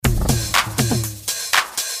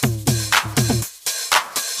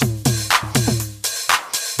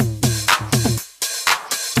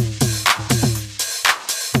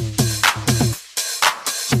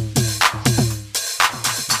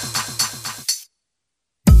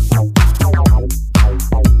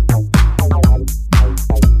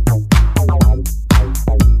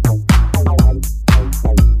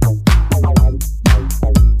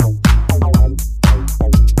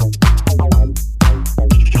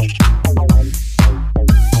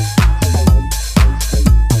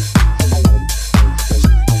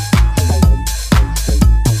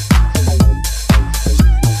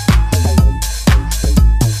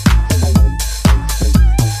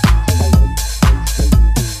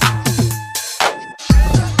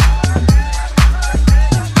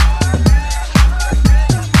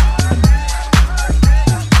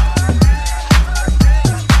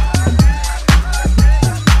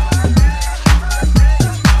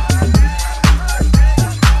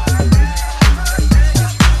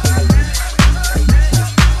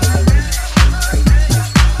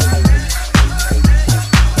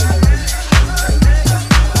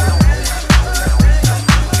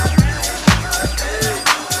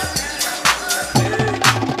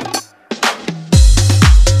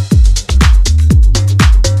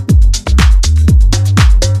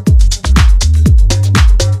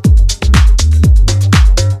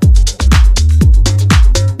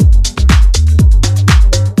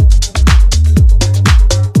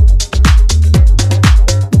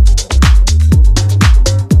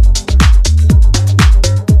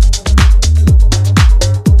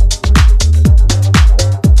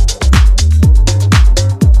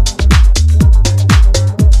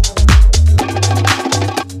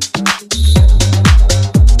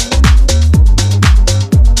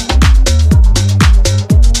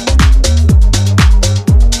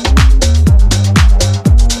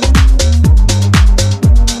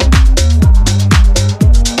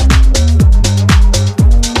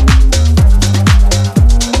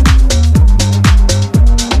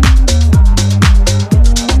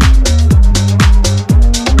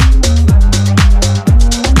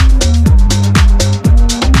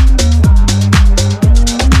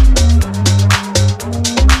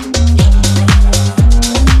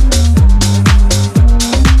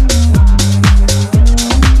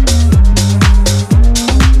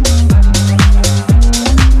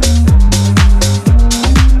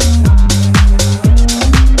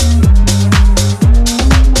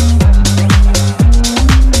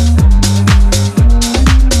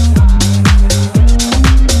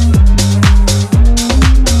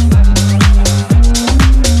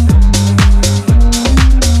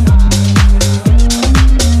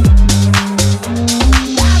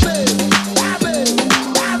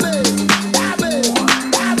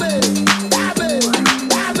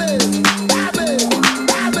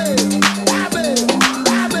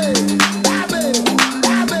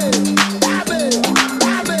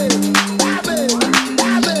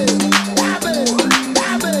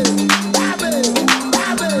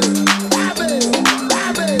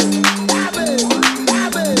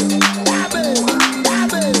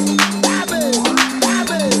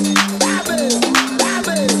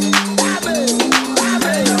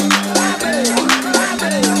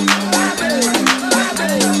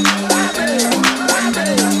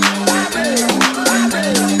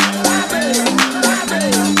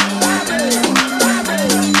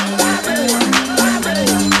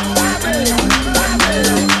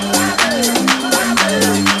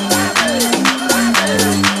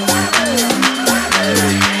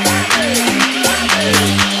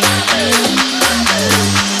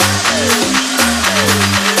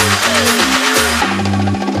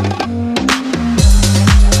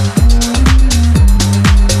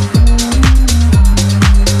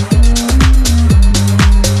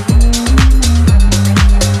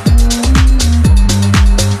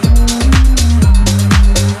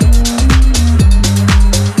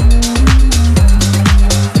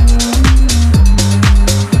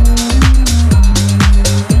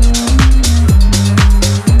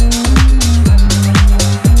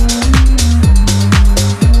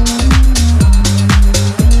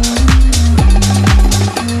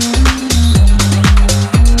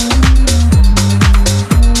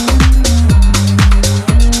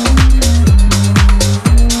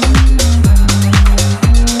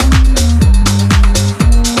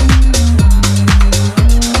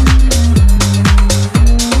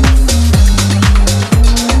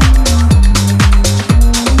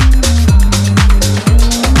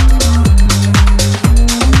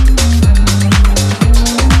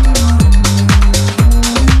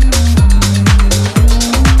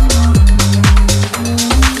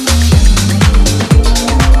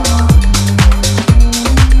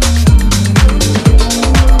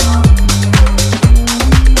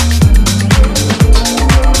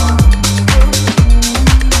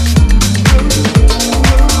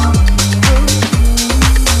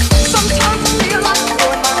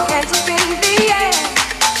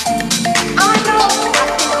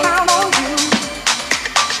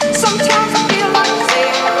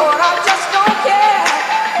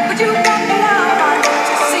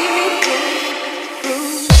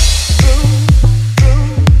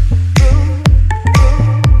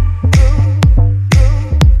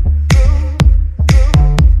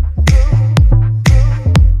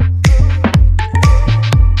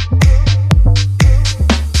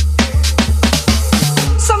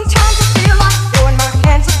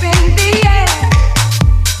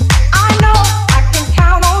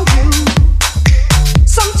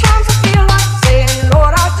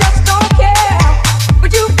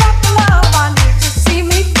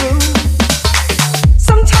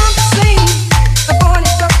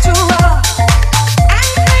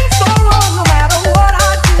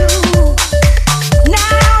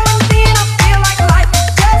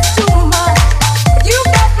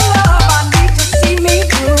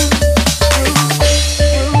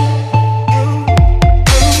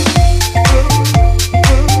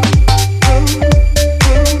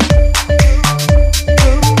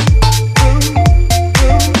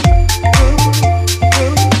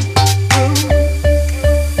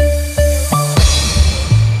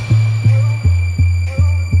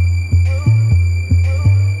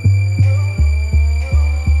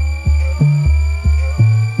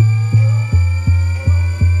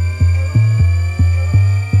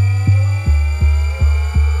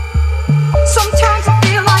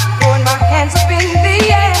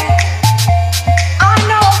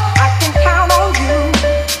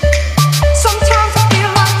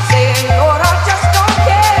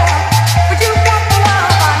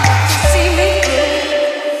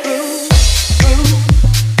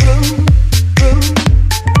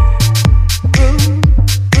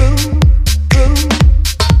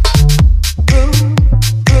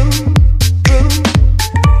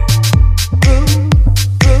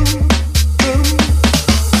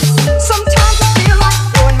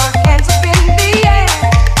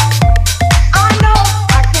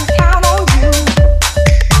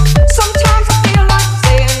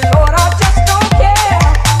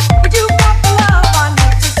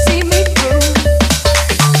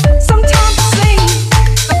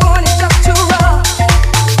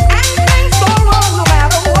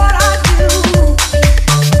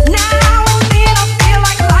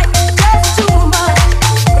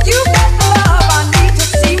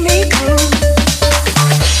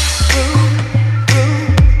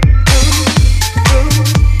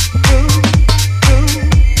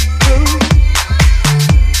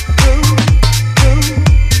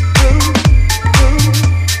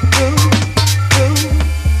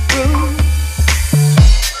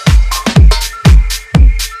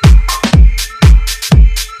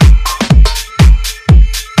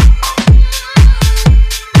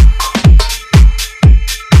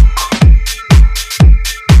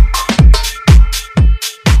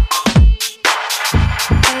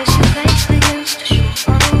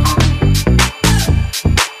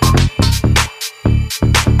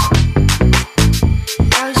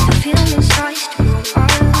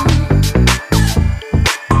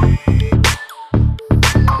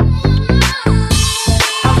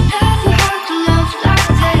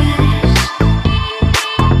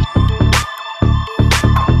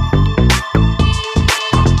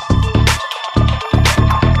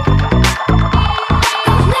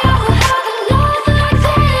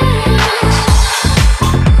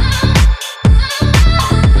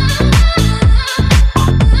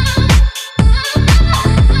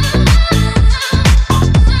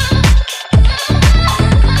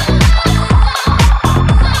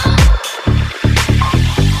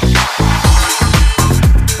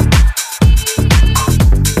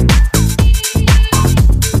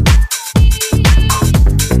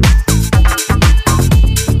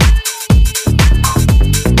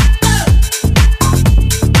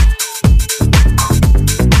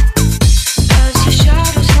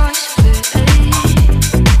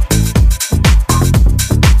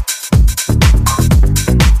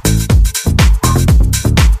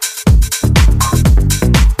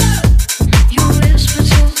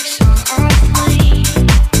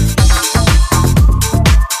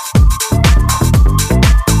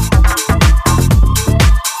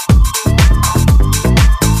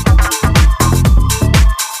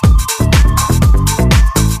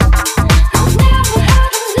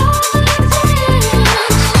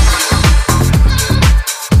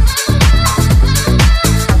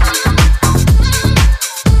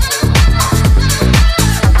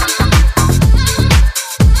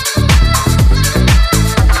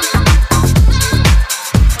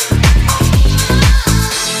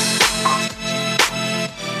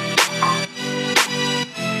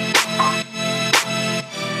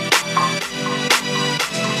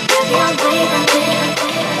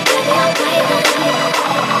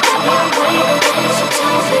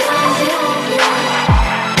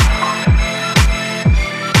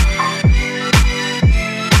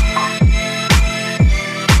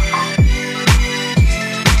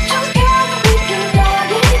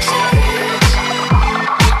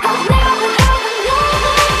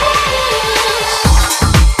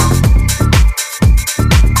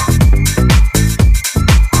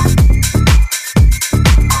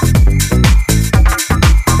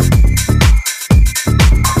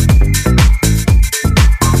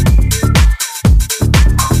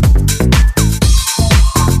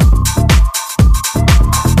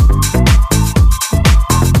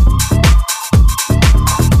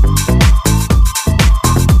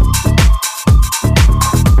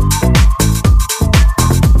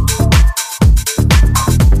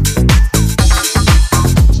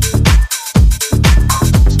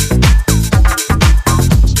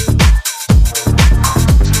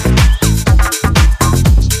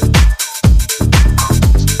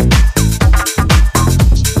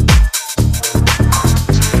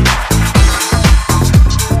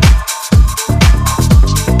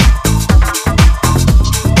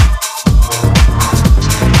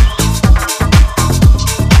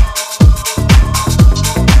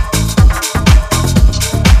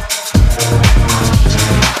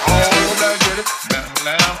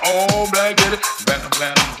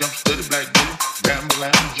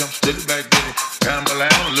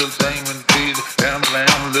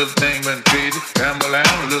little thing went crazy. Gamble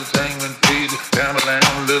down, little thing went crazy. Gamble down,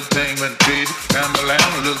 little thing went crazy. Gamble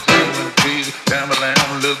down, little thing went crazy. Gamble down,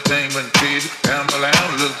 little thing went crazy. Gamble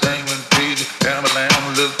down, little thing went crazy. Gamble down,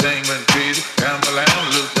 little thing went crazy. Gamble down,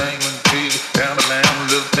 little thing went crazy. Gamble down,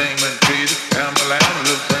 little thing went crazy. Gamble down,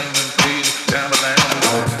 little thing went crazy. Gamble down.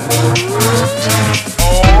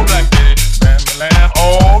 All black kitty, gamble down.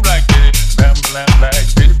 All black kitty, gamble down, black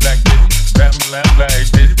kitty, black kitty. Gamble down, black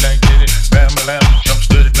kitty, black kitty. Gamble down, jump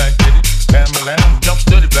to the black kitty. Gamble down, jump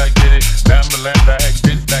to the black kitty. Gamble down, black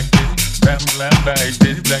kitty, black kitty. Gamble down, black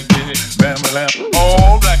kitty, black kitty. Gamble down,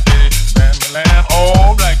 all black kitty. Gamble down,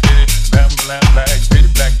 all black kitty. Gamble down, black kitty,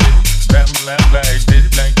 black kitty. Gamble down, black kitty,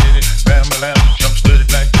 black kitty. Gamble down, jump to the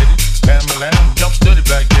black kitty. Gamble down, jump to the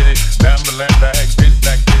black kitty. Gamble down, black kitty,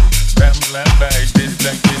 black kitty. Gamble down, black kitty,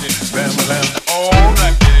 black kitty. Gamble down, all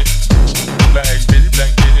black kitty. Black kitty,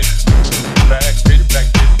 black kitty. Black kitty, black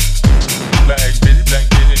kitty. Black kitty, black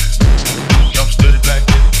kitty. Jumps to the black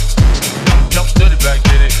kitty. Jumps to the black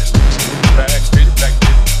kitty. Black kitty, black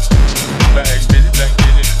kitty. Black kitty, black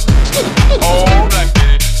kitty. All black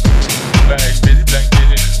kitty. Black kitty, black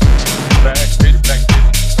kitty. Black kitty, black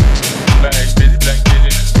kitty. Black kitty, black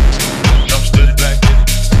kitty. Jumps to the black kitty.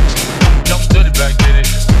 Jumps to the black kitty.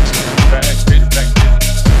 Black kitty, black kitty.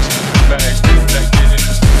 Black kitty, black kitty.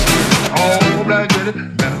 All black kitty.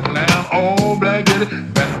 Battle down. All black kitty.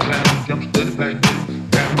 Battle down. Jumps to the black kitty.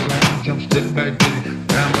 Battle down. Jumps to the black kitty.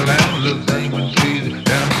 Battle down. Little thing went crazy.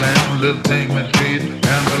 Battle down. Little thing went crazy.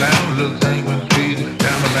 Battle down. Little thing went crazy.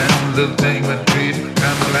 Battle down. Little thing went crazy.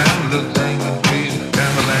 Battle down. Little thing went crazy.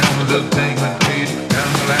 Battle down. Little thing went crazy.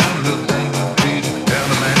 Battle down. Little thing went crazy.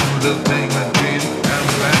 Battle down. Little thing went crazy. Battle down. Little thing went crazy.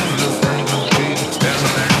 Battle down. Little thing went crazy. Battle down. Little thing went crazy.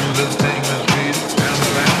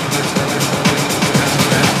 Battle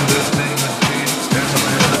down. Little thing went crazy. Battle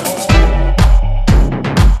down.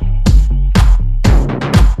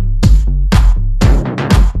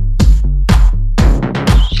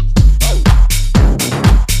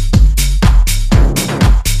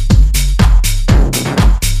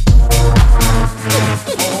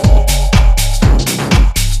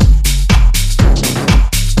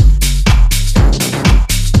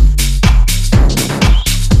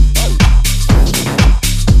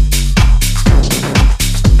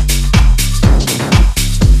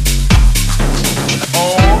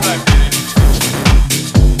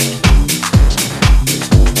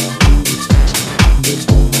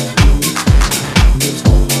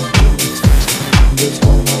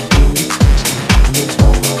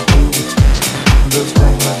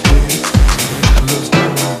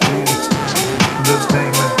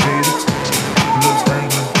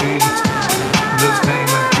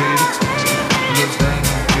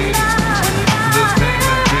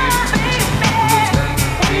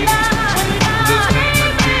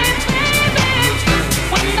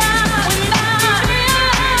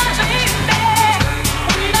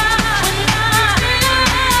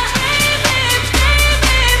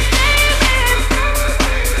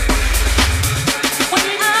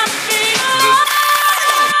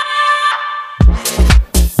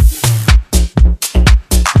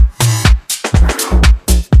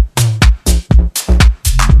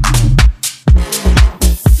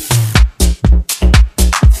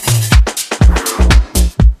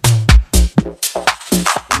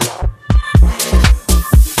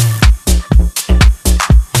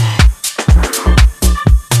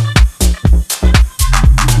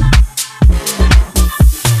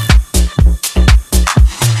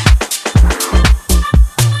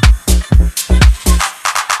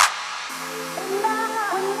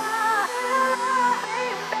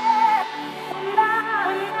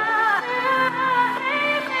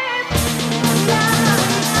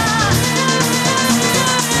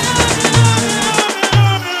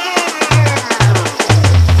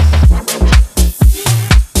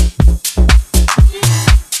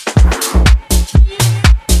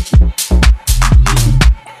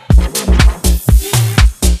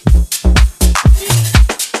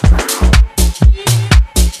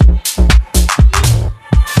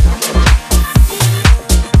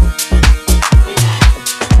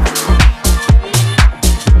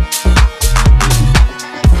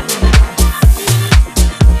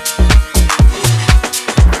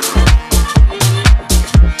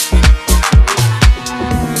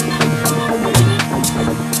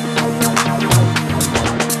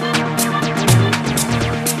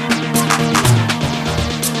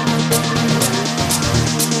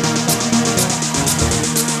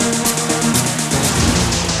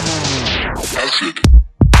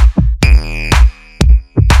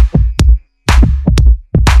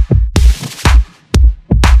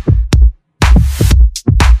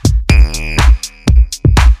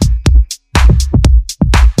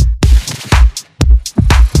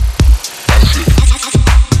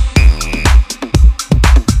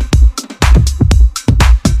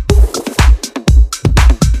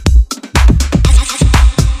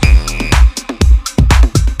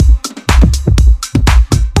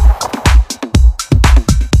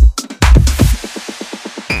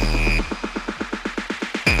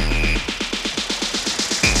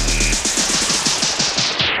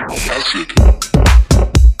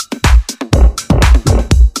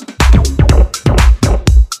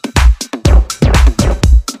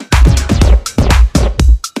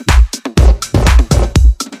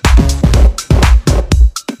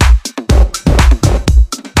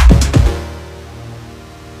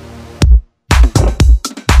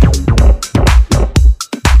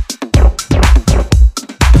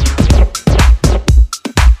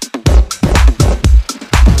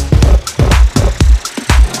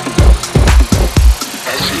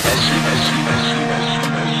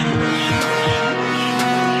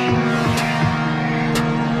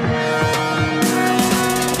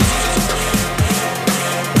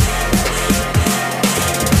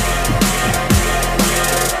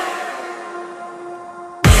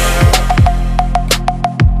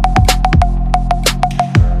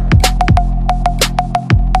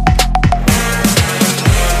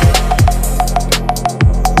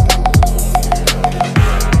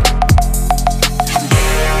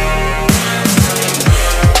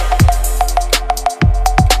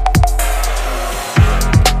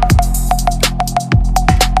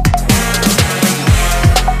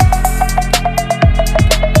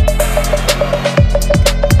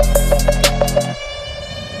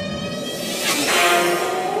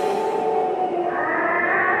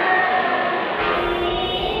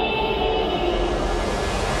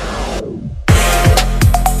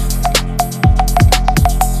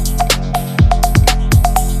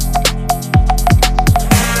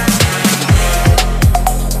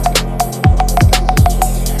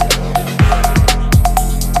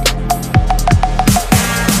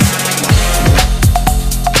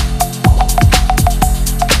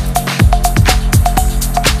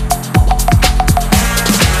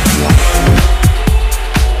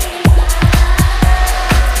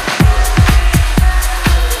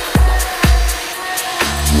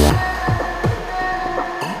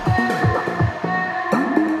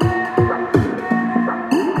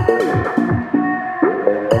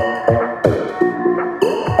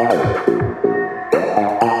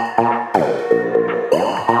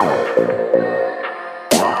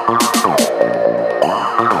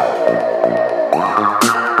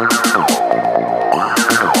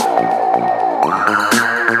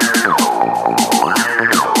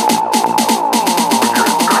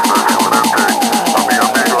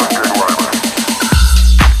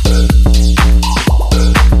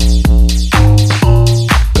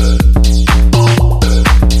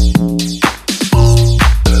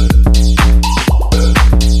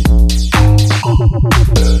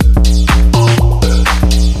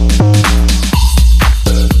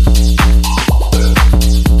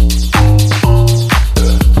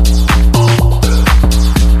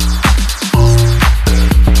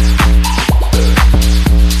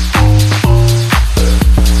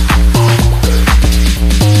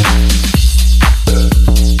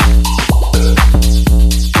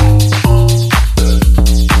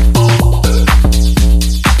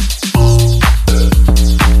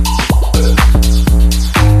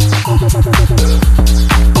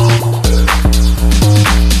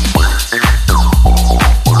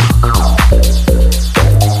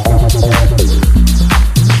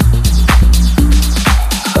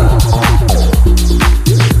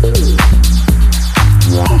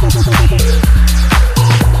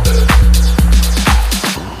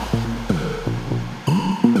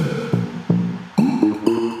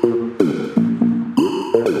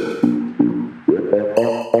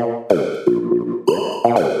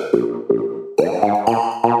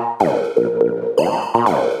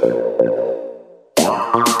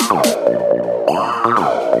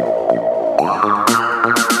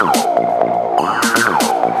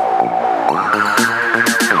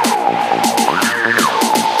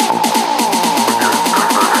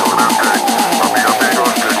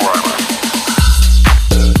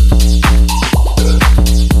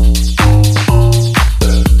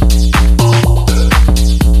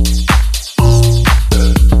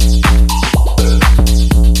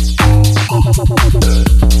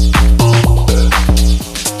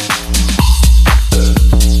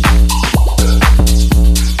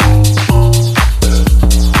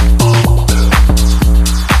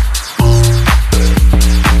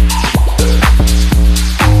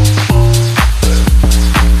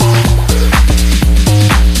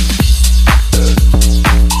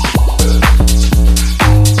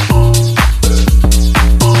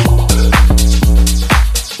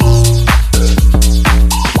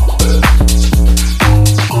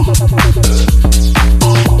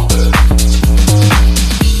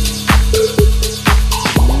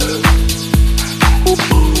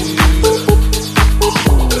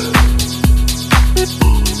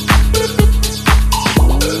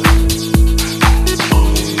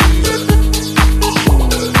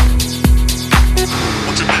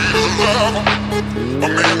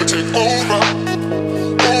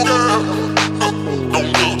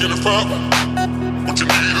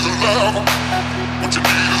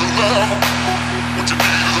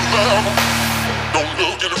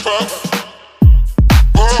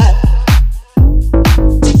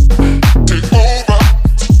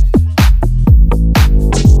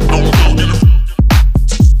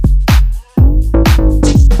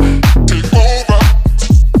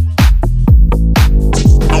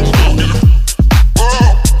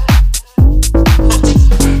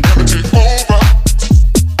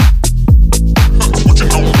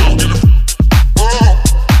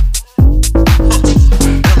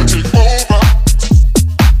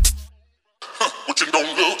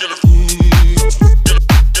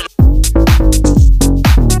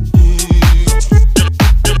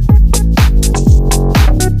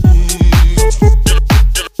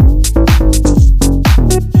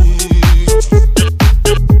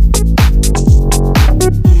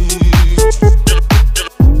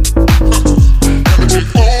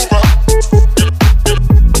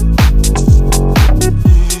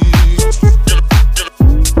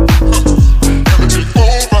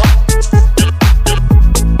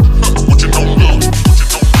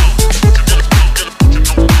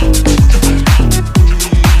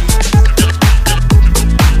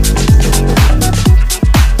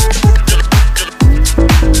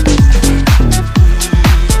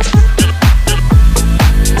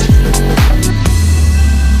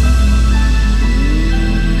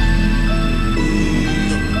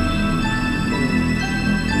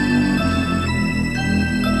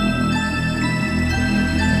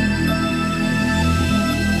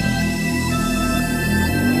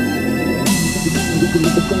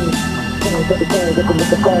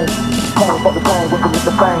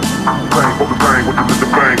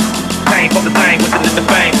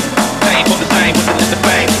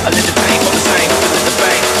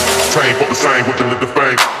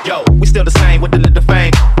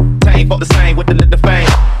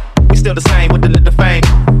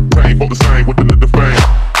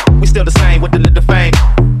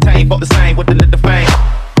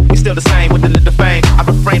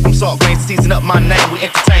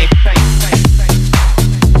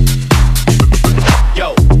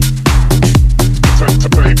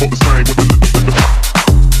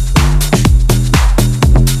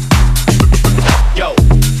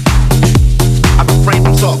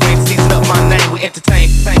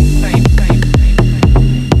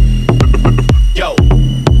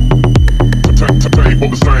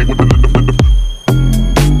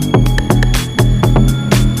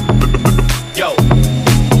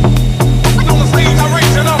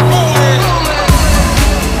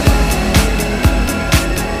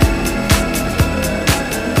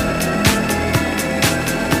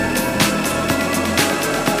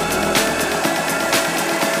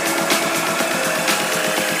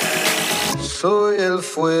 Soy el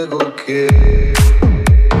fuego que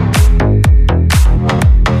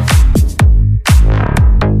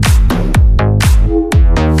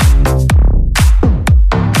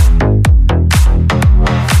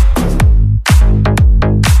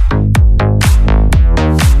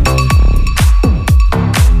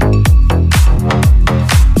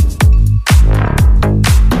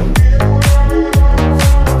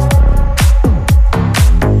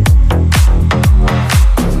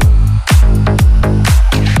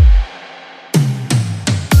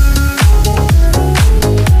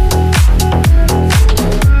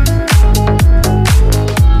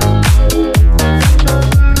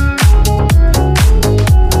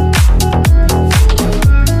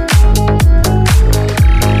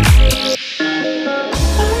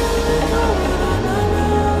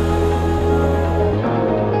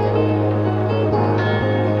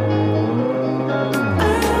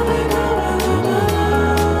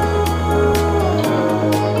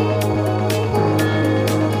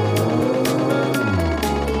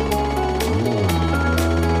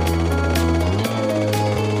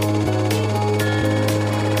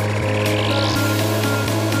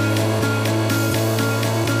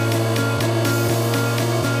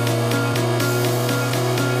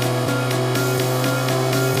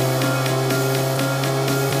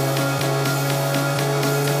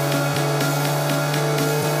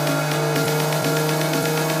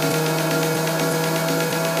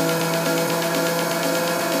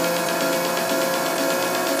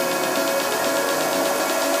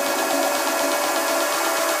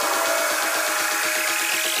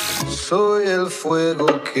soy el fuego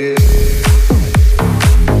que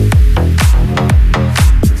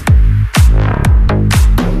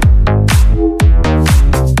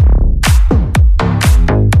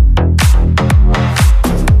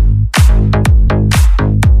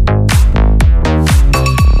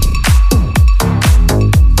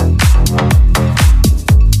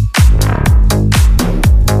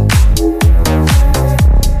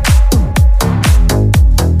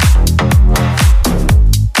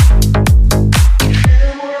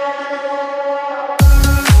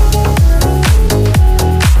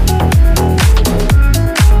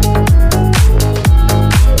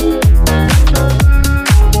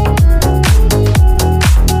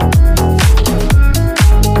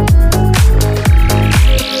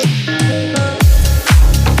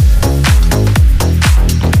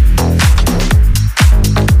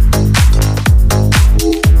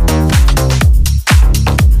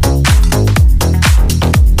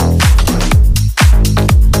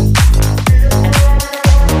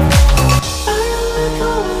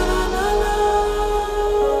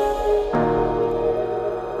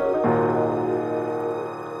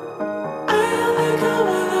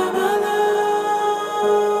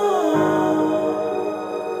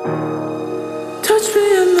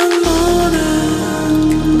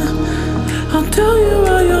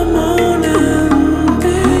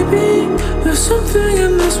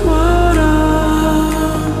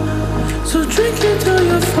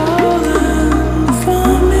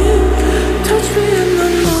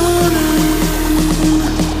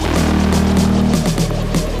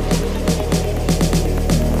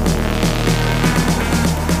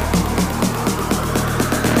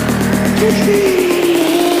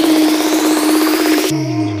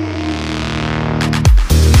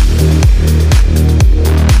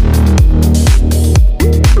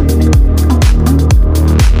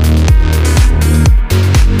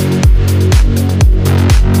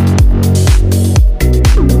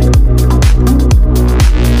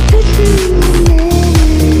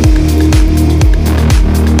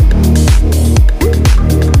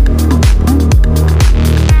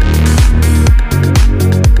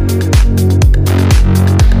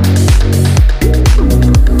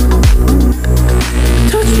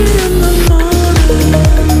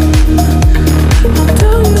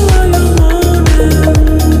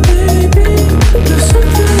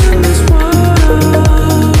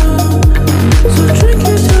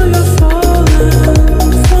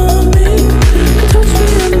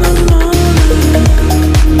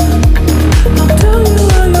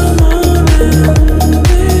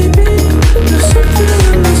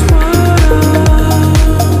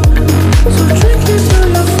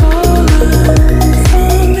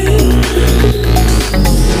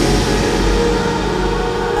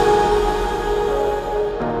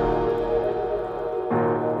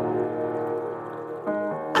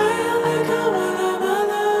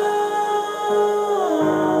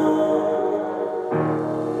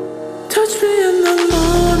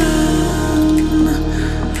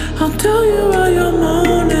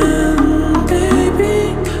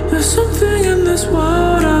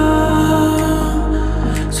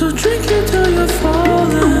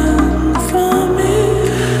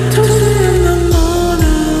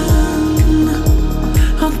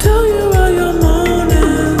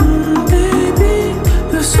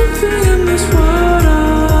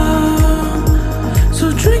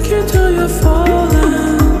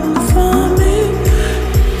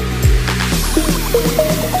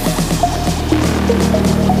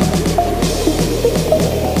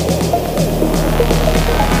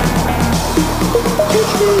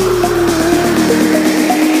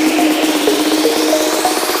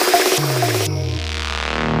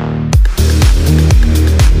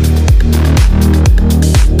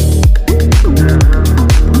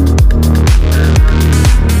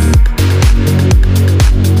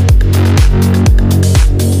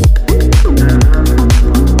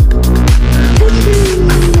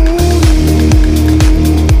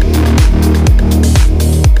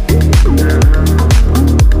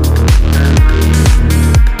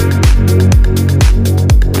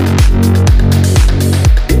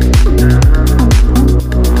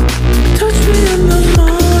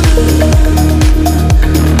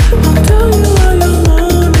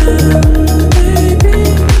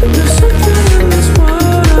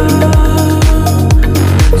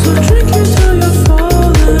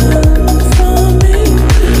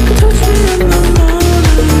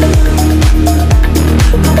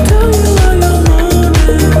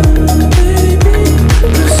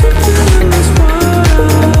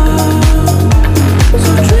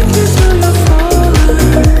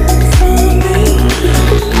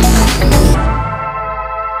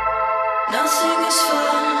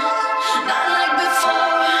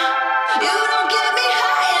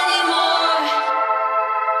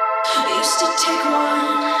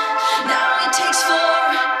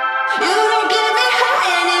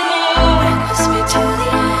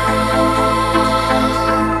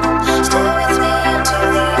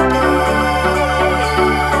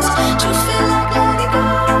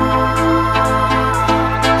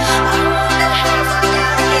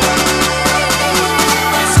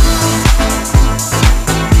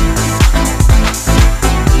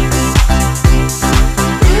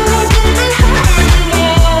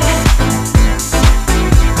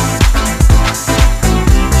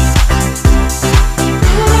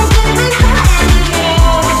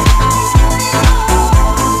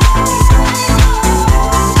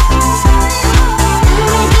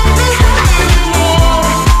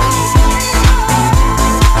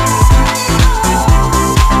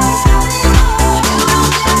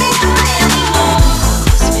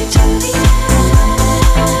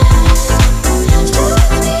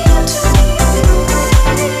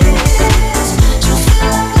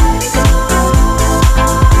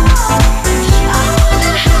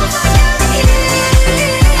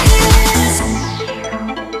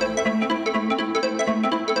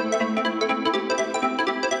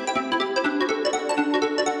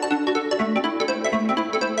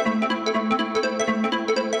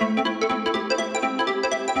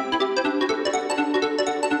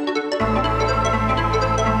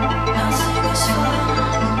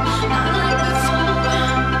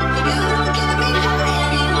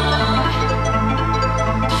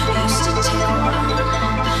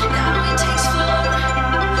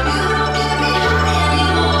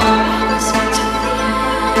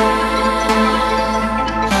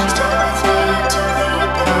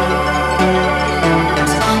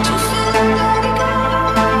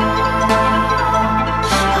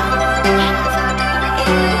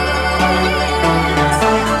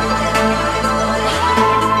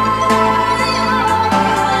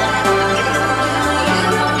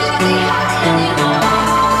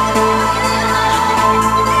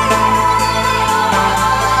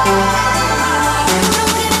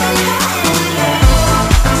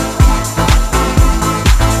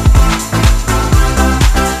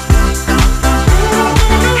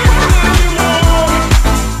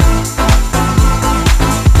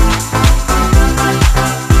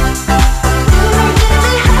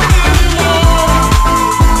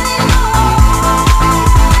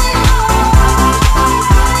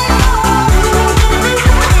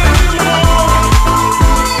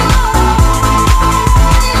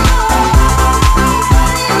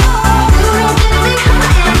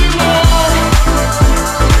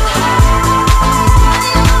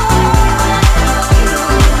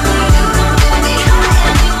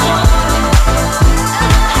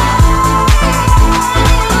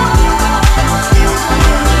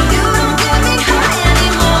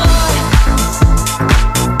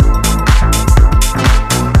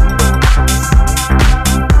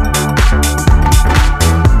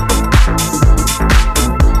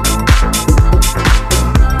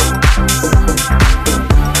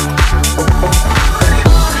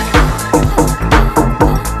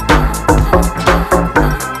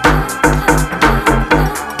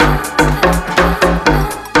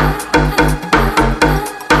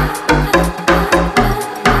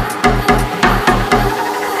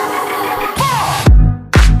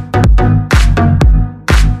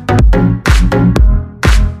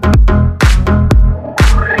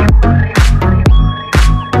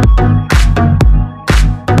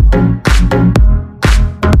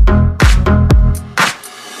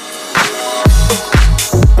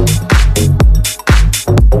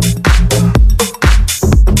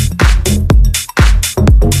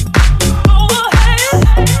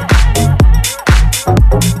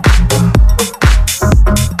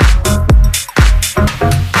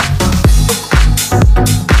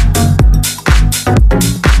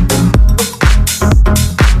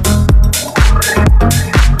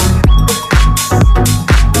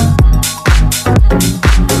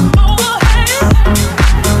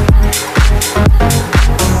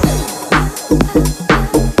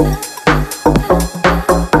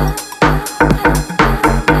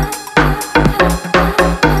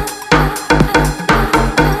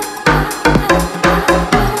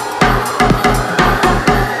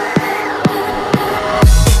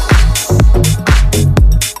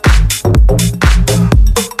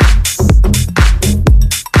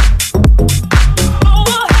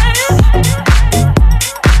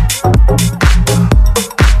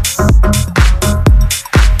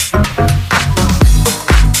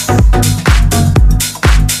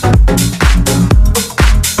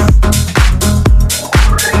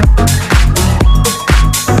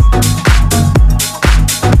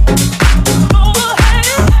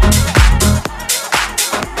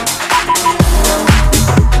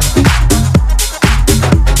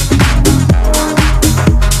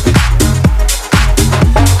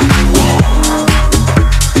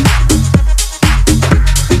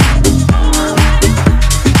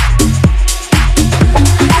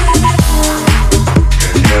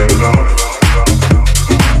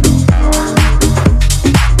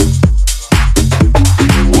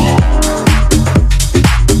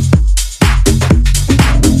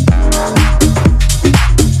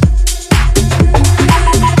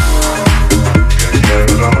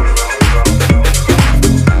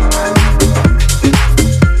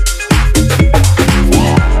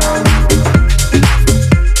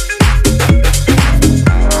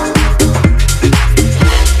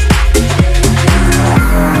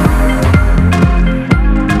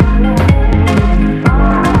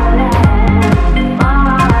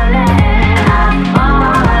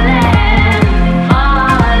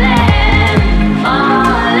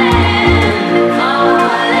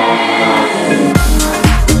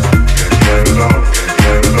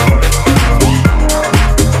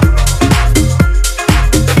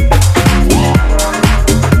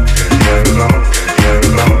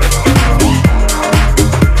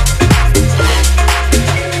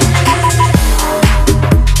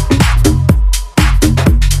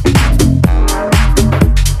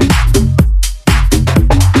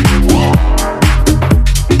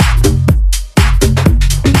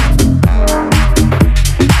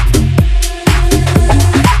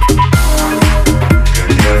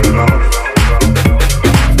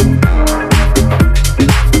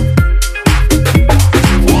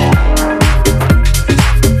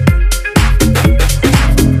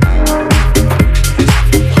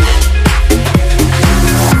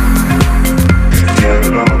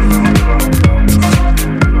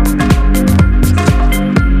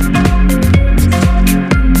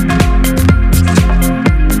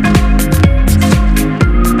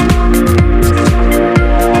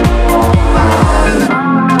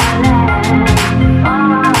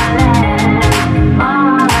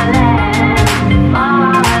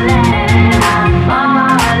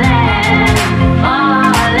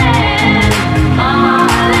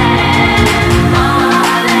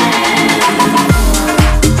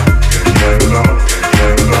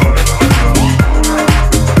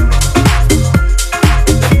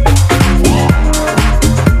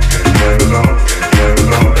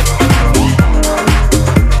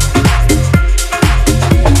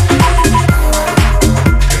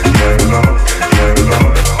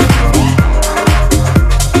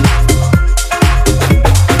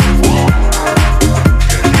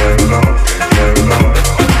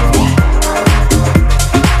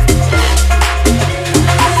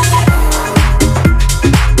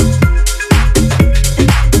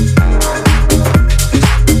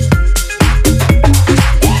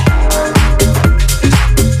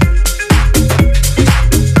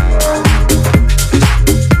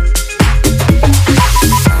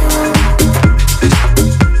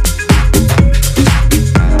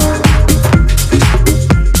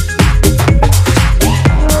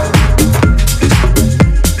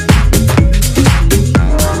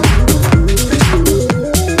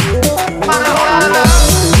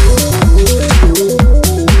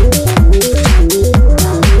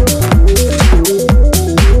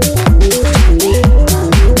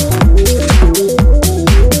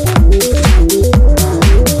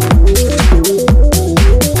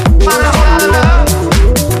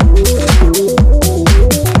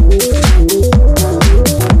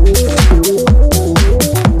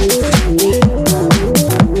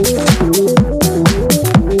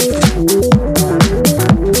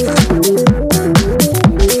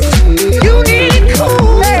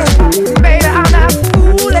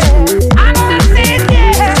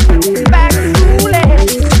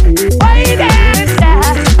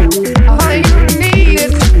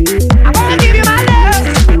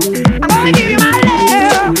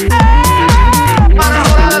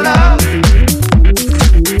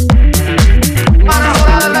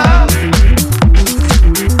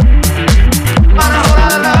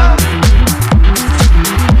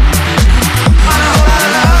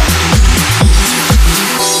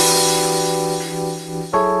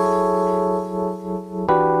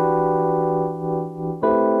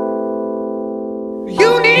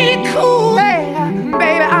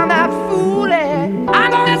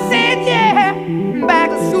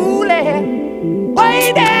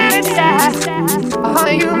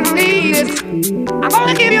need it. I'm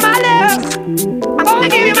gonna give you my love. I'm gonna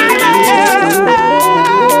give you my love.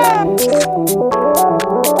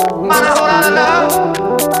 Man, a whole lot of love.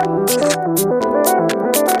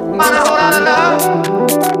 Man, a whole lot of love.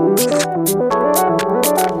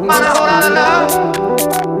 Man, a whole lot of love.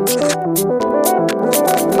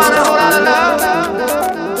 Man, a whole lot of love.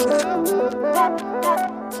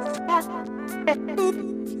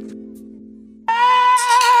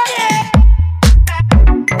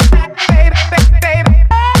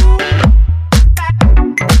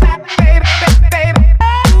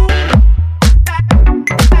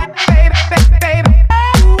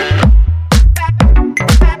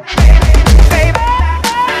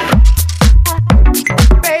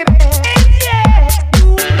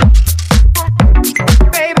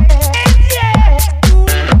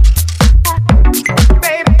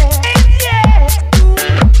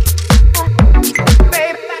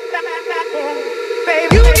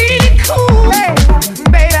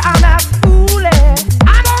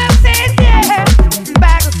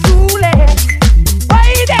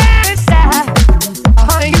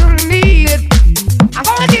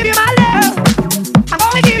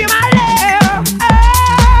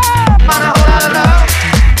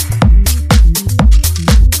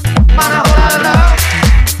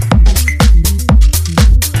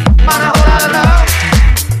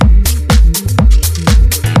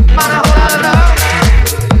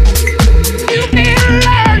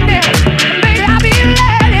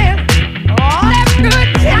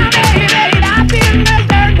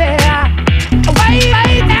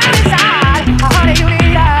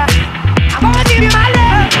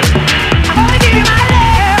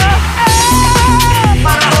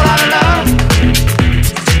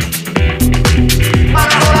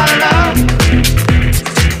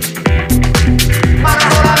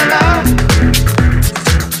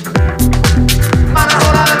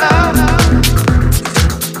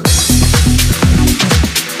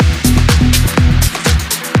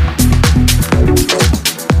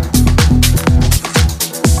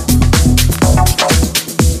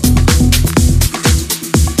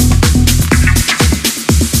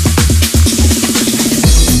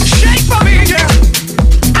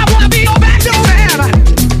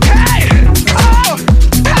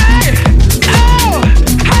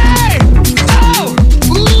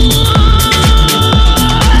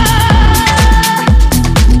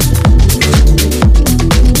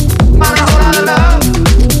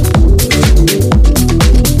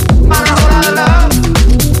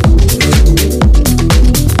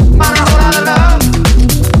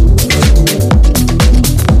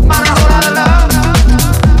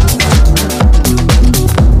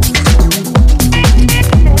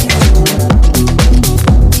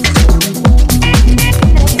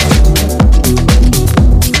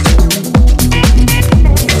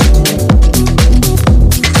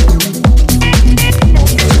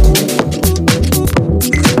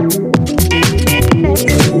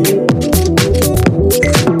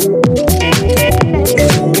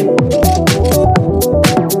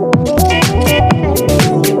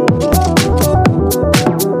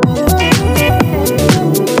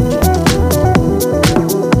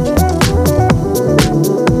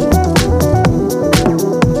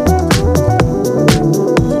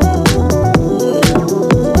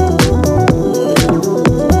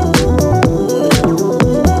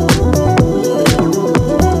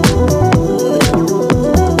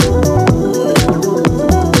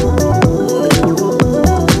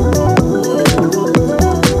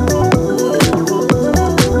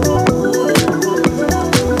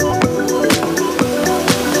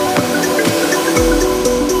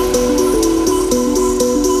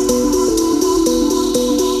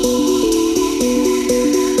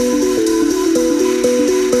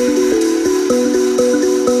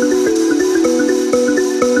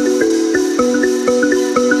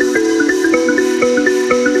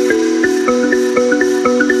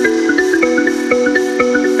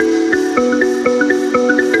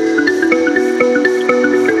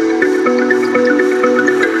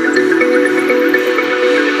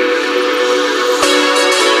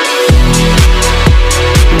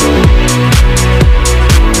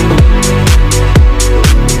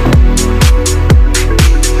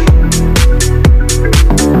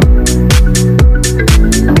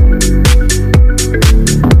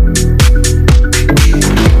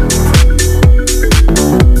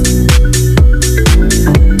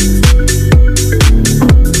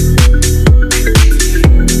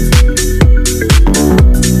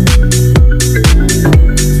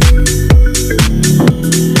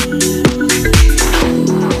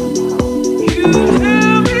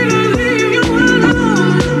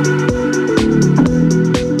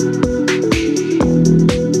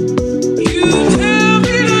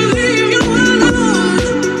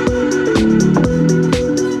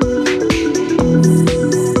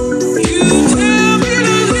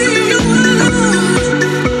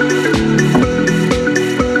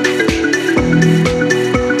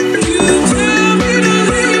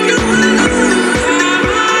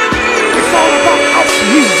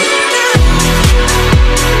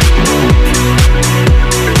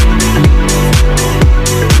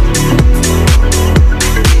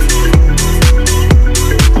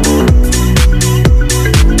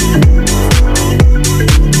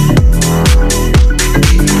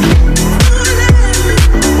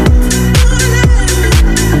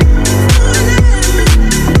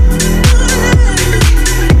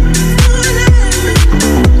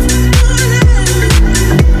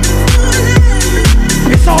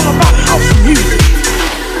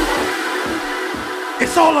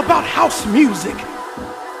 music.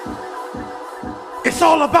 It's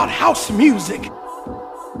all about house music.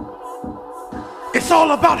 It's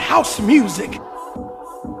all about house music.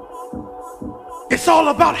 It's all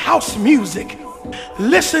about house music.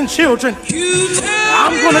 Listen, children,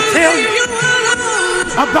 I'm gonna tell you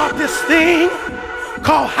about this thing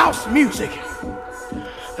called house music.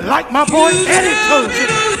 Like my boy Eddie told you,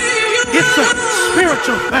 it's a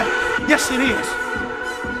spiritual thing. Yes, it is.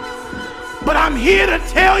 But I'm here to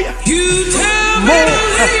tell you more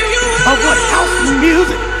of what house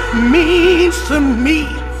music means to me.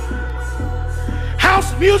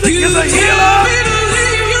 House music is a healer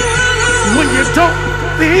when you don't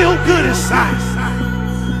feel good inside.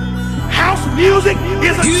 House music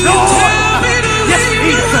is a joy. Yes, it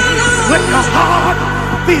is. When your heart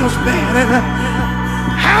feels bad.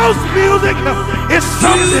 House music is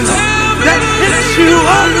something that hits you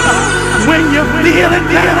up when you're feeling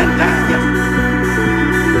down.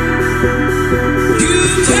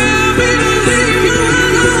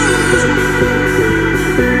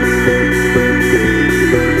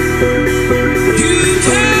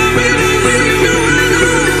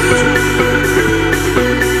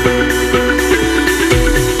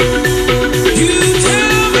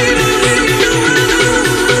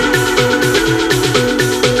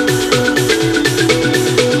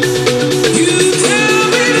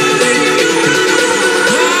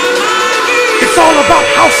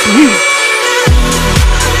 House music.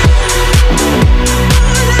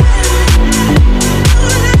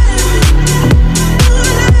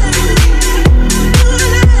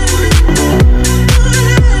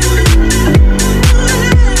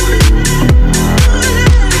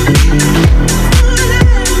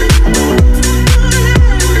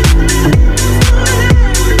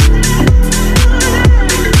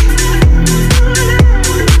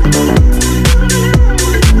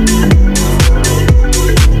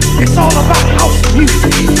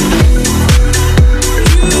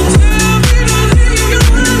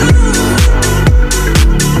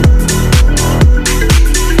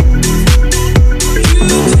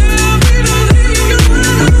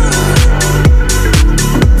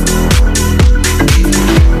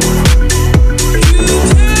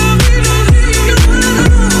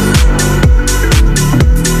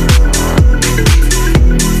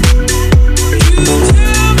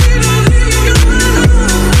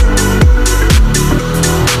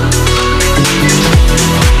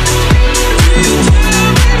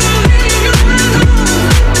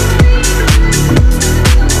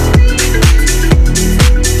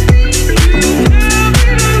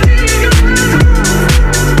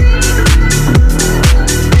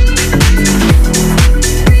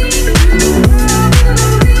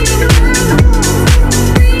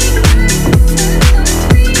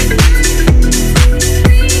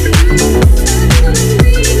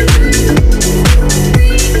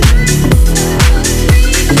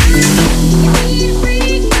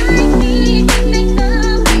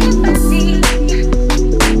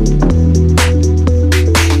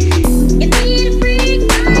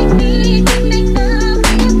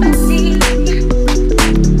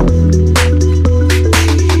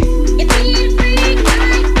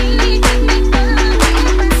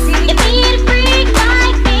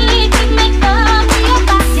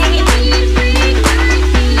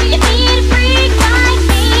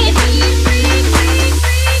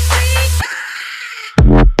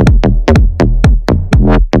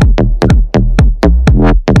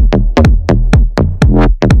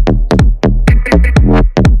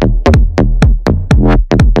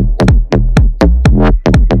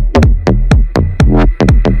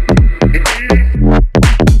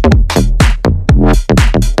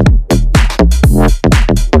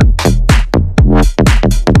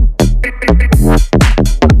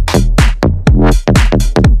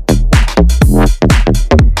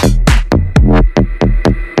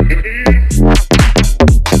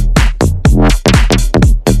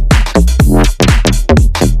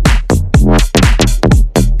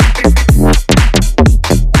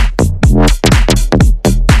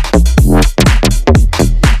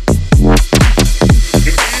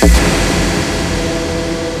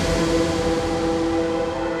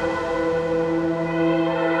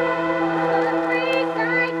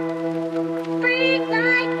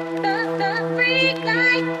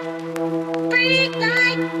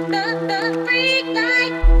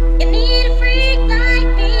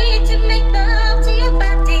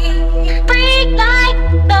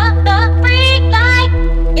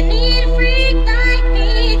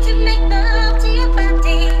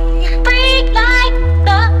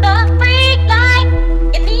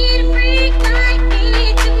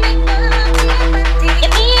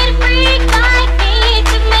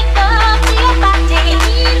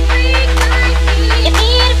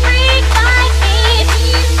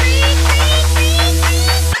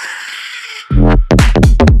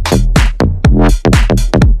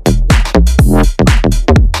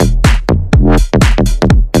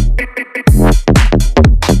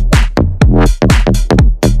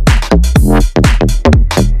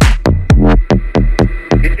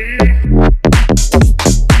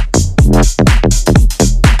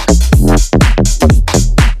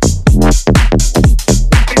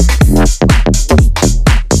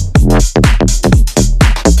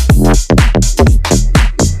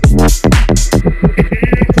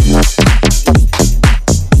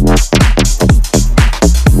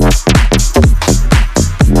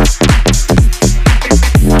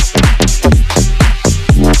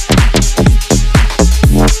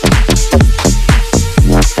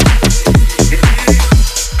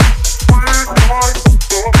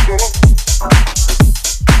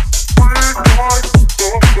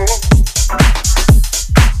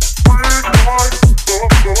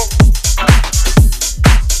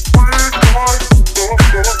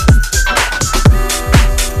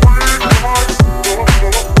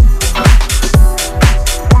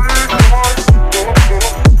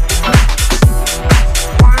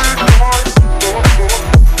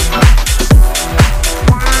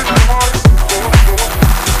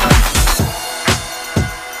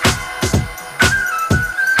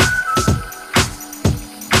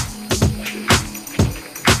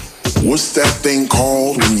 What's that thing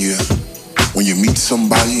called when you meet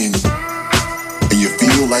somebody and you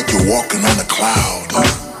feel like you're walking on a cloud?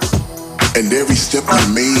 And every step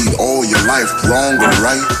you made all your life, wrong or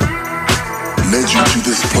right, led you to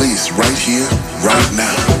this place right here, right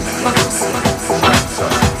now.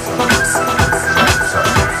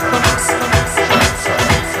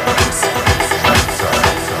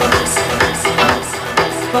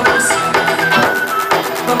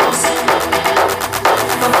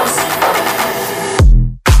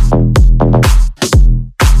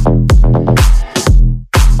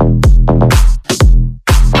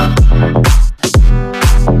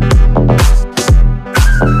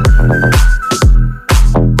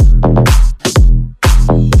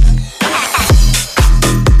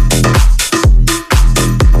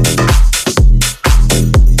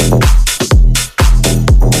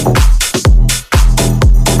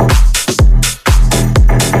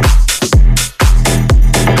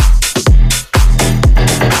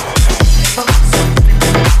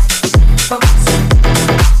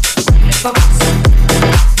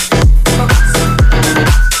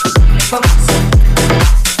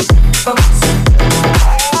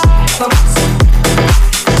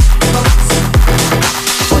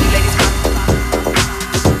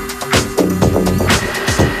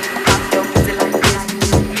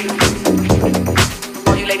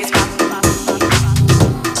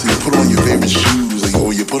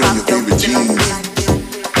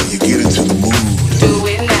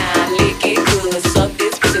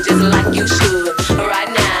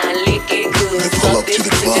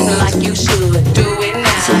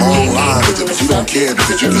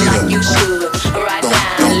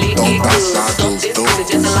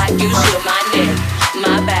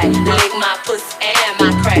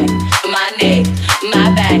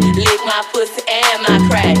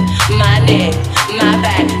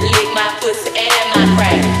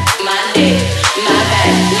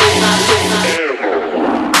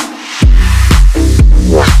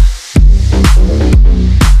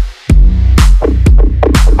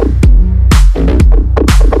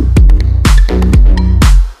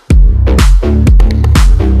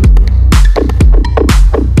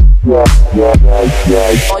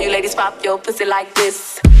 Pussy like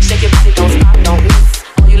this, shake your body, don't stop, don't miss.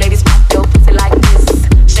 All you ladies pop your pussy like this,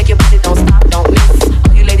 shake your body, don't stop, don't miss.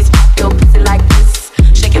 All you ladies pop your pussy like this,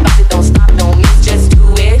 shake your body, don't stop, don't miss. Just do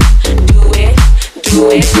it, do it, do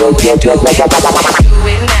it, do it, do it, do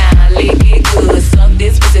it now, lick it good, suck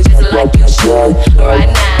this pussy just like you should. Right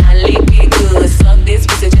now, lick it good, suck this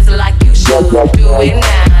pussy just like you should. Do it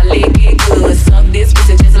now, lick it good, suck this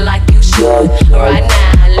pussy just like you should. Right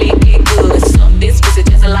now, lick it good, suck this pussy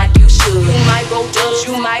just like you should. You might roll dubs,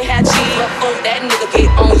 you might have cheese, but fuck that nigga, get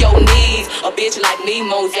on your knees. A bitch like me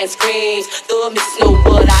moans and screams, thug missus know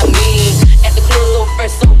what I mean. At the club, so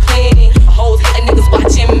fresh, so clean, hoes hate niggas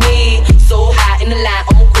watching me. So high in the line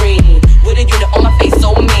on green, with a unit on my face,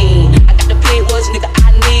 so mean. I got the pig was nigga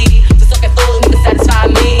I need, to suck and fuck nigga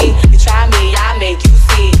satisfy me. You try me, I make you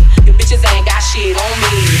see, your bitches ain't got shit on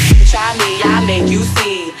me. You try me, I make you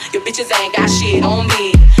see, your bitches ain't got shit on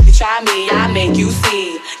me. You try me, I make you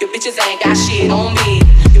see, your bitches ain't got shit on me.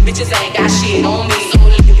 Your bitches ain't got shit on me.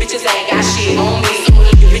 Your bitches ain't got shit on me.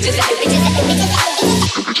 Your bitches ain't got shit on me.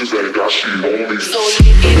 So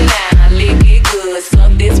lick it now, lick it good,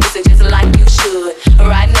 suck this pussy just like you should.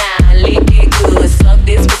 Right now, lick it good, suck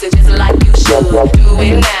this pussy just like you should. Do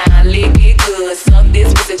it now, lick it good, suck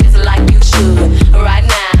this pussy just like you should. Right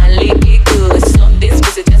now, lick it good, suck this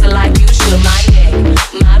pussy just like you should. My neck,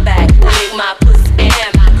 my back, lick my pussy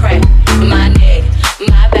and my crack. My neck,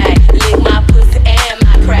 my back, lick my pussy and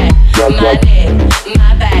my crack. My neck,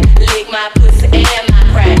 my back, lick my pussy and my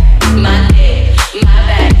crack. My neck, my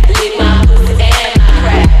back, lick my pussy and my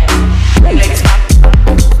crack. You ladies stop.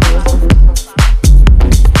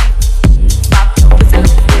 Stop your pussy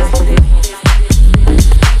like this.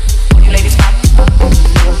 You ladies stop.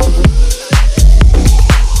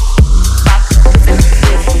 Stop your pussy like this.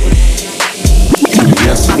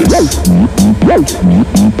 Yes, it is.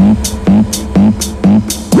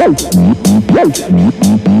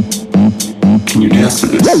 Can you dance to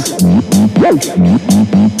this?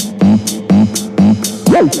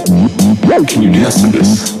 Can you dance to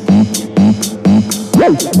this?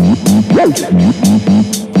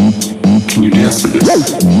 Can you dance to this?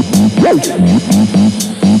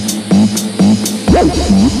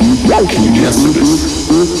 Can you dance to this?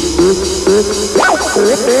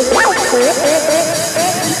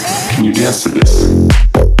 Can you dance to this?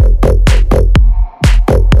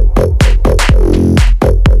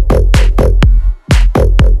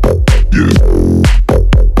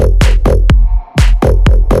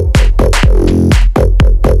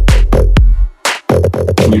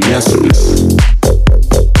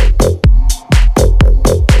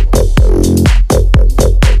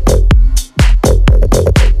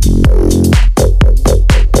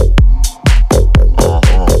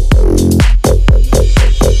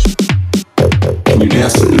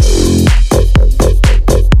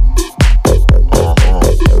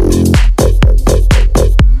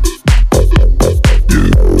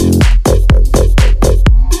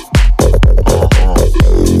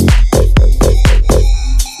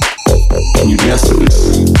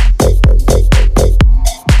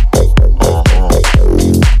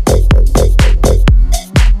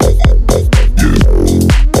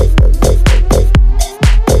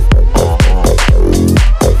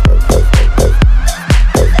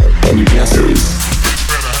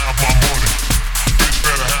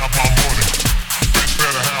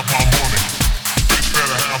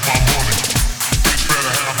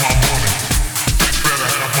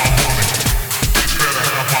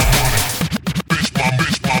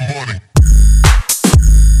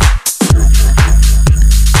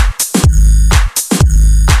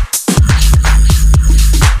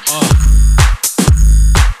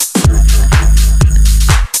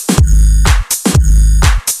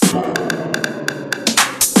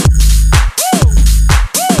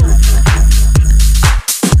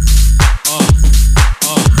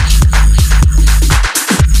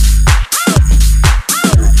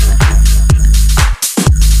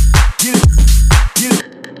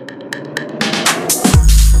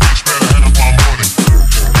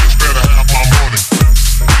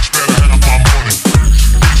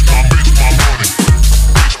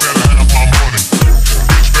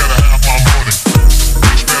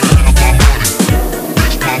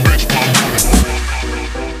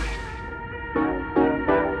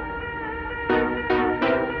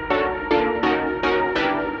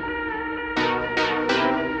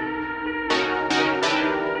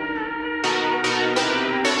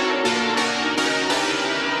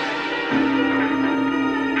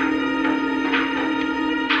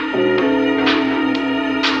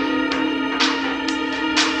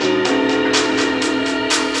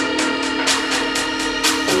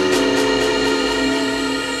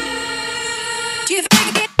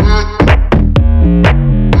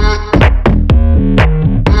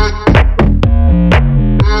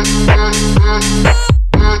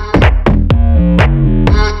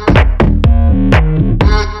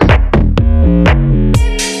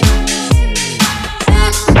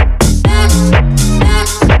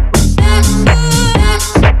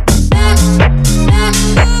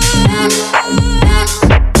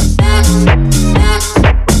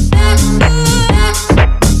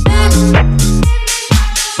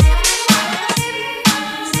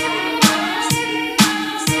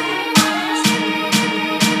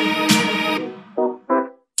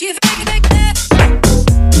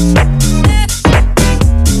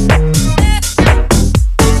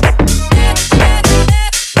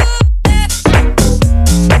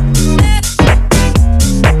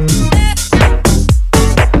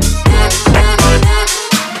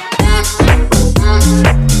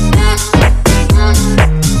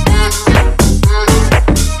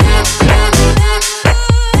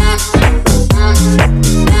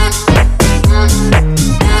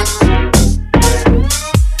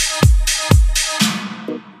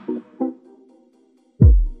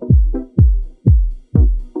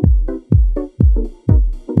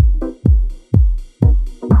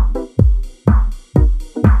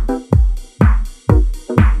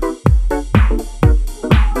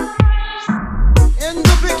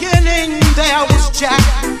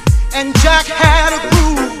 and Jack had a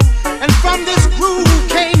groove, and from this groove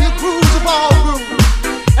came the grooves of all grooves.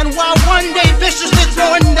 And while one day viciously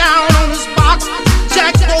throwing down on his box,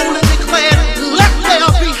 Jack boldly declared, "Let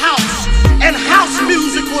there be house," and house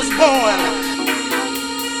music was born.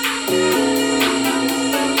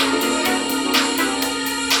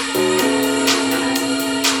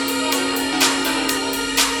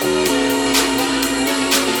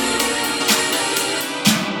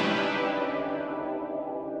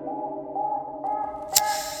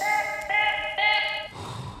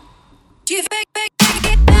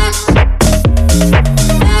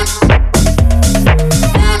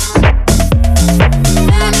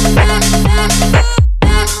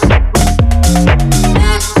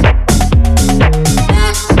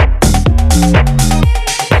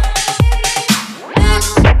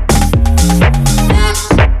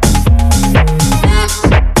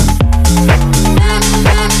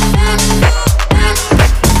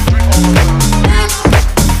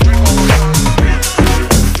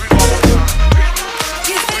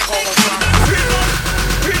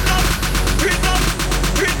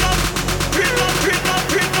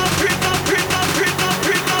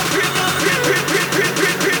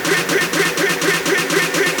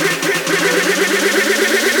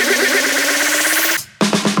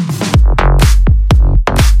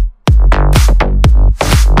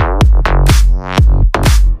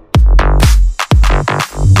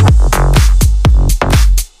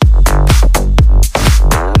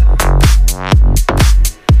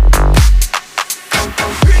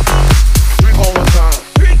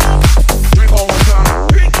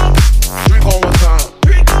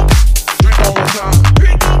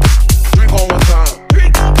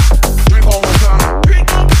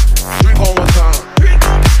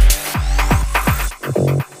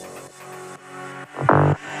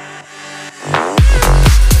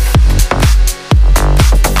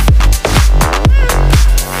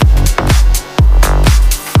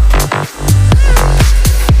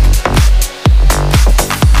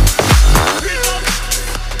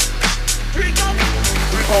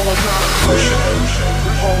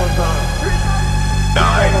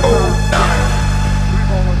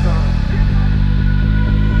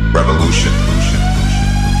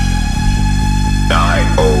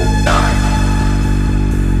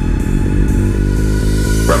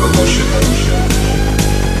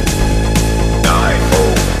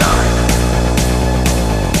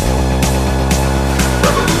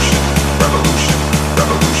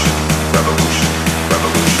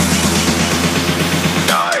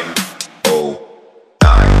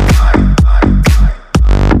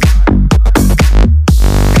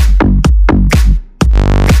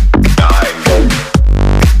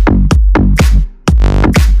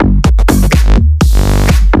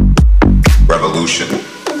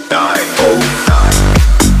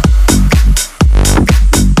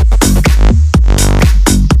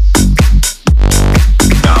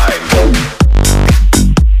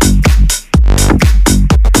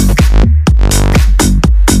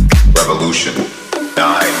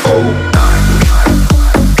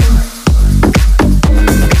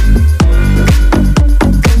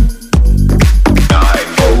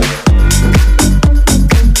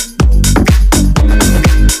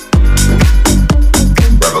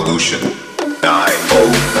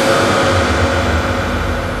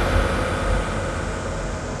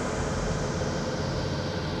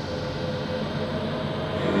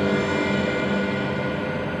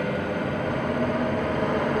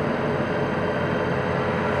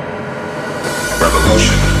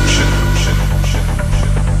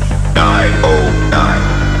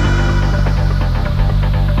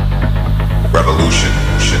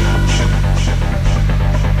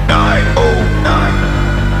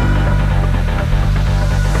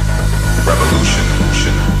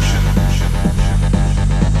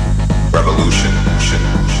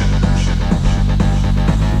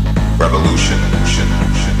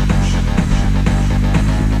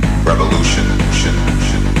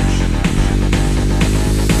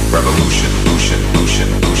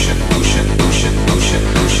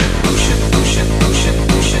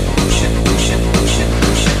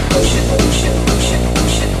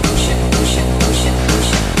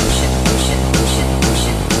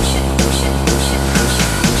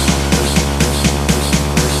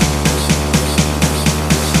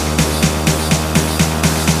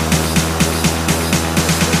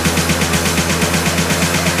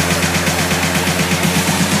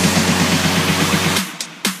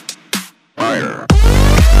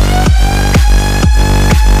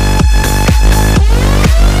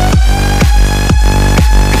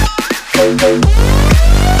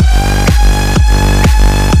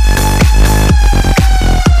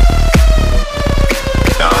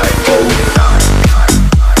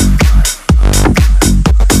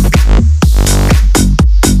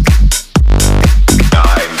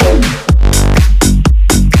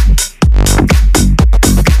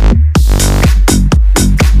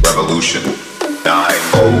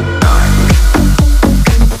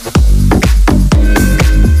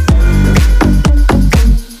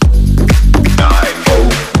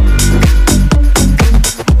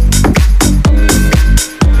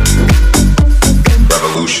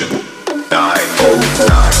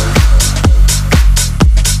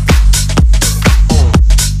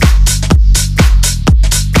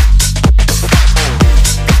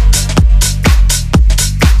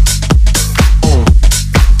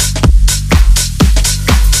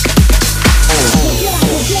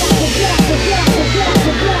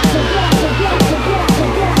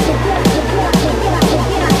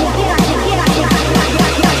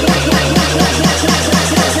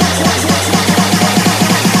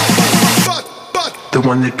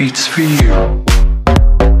 one that beats for you.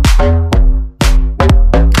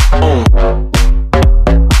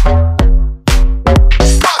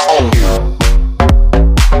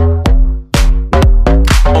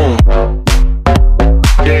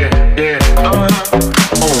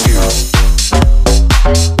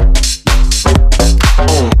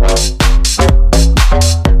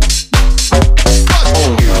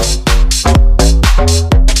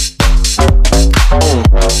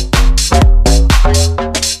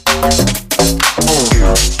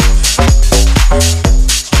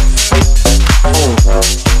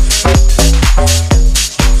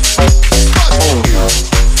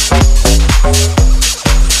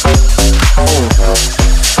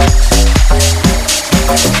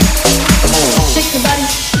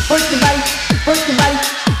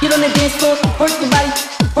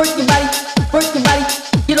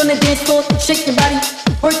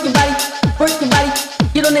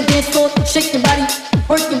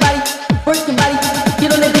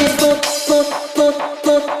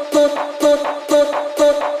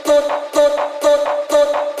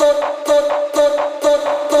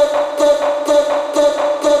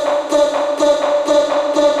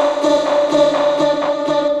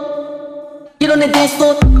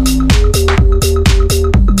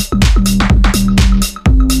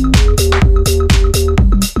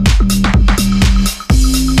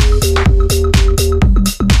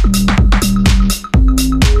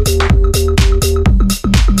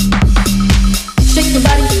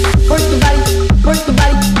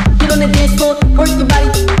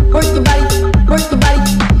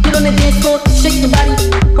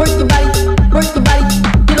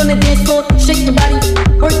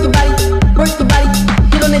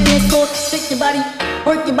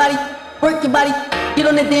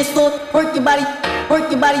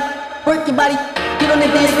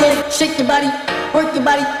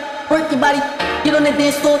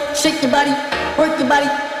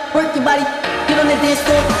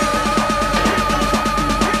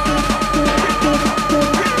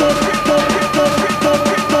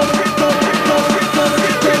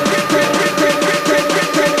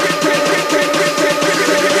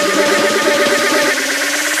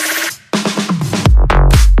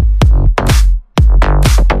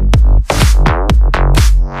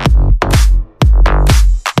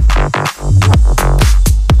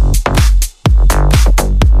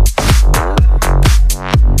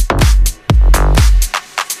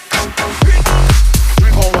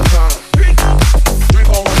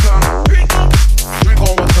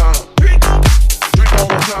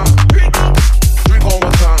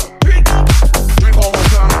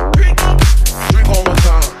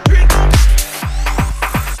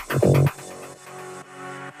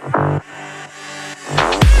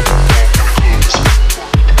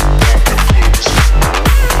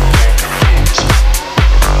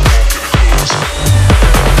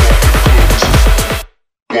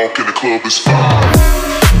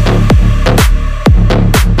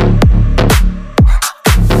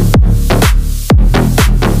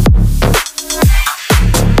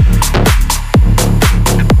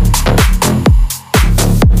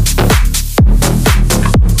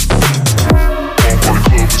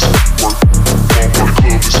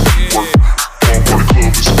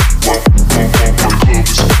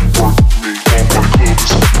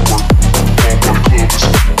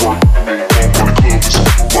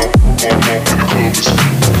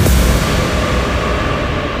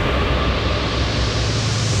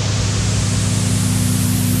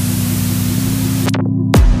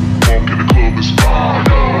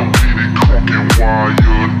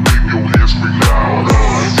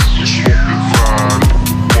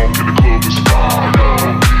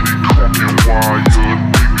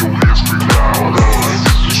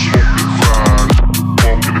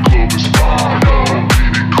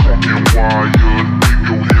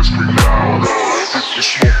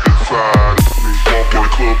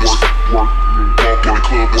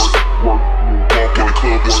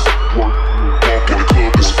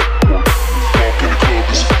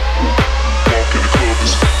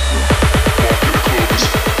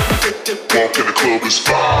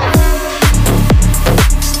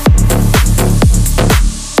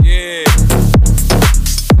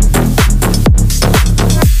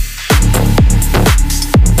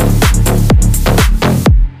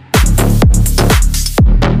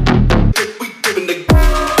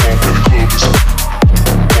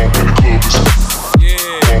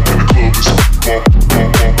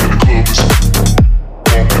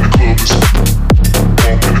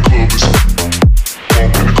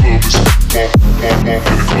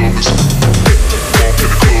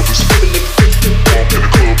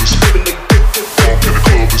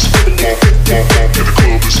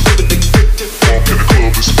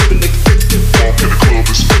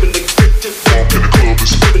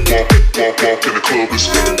 walk in the club is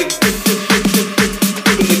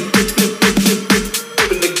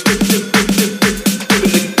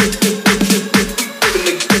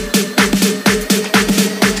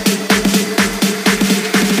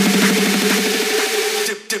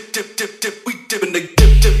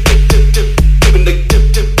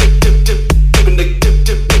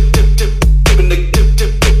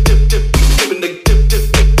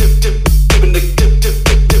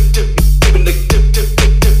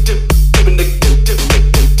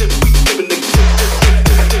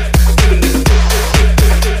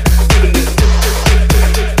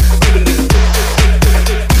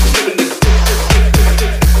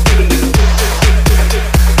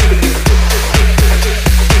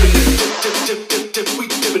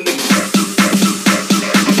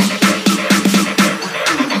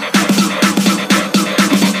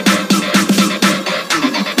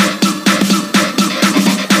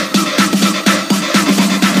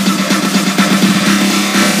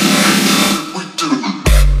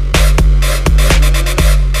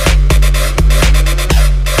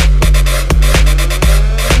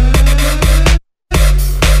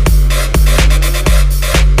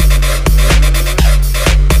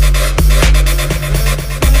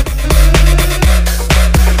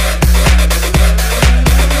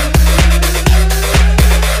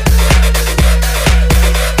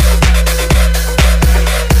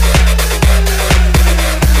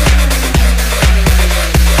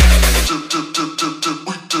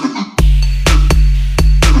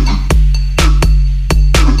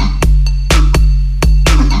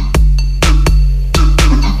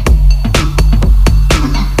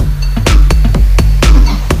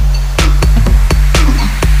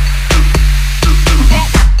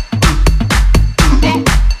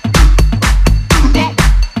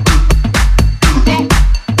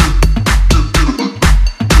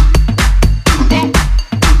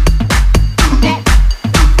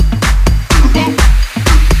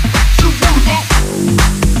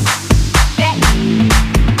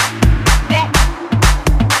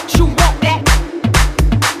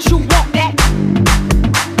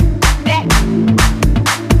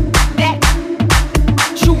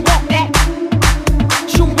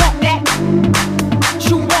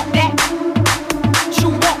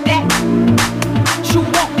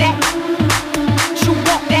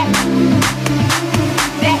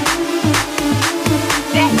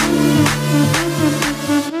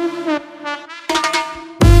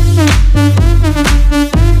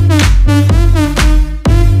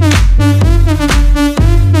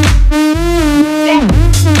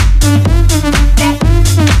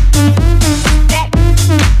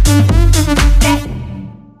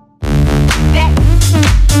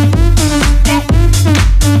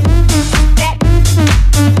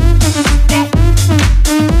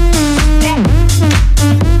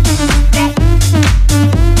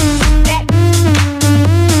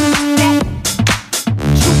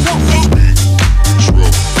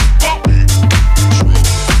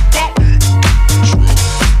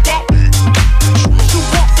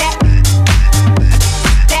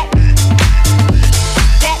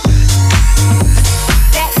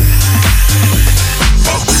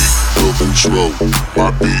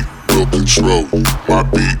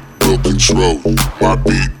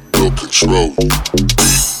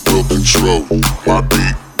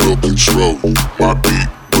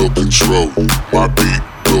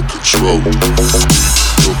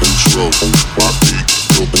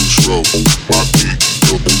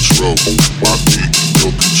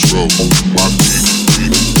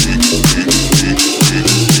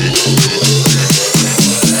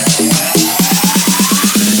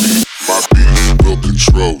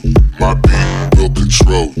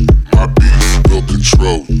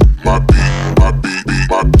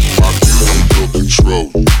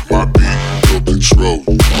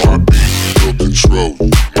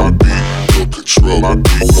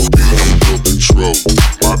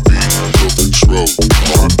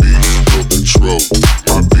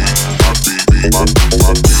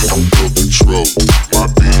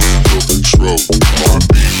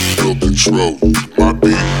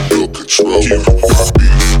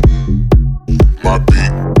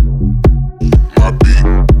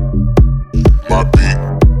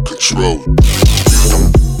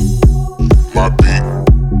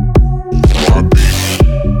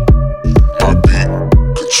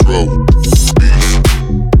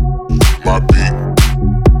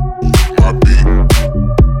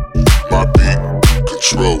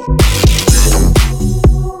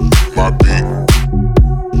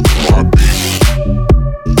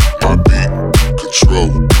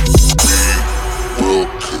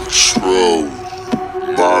control.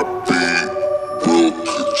 My beat will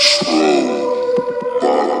control.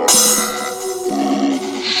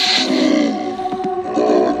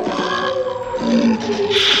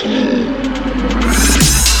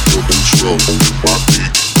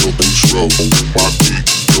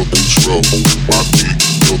 control. My beat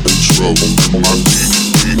will control. My beat.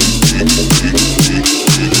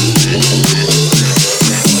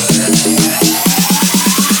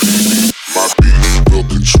 My beat will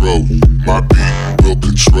control. My beat will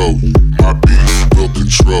control. My beat will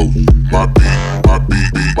control. My beat. My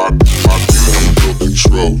beat. My beat will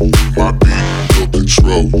control. My beat will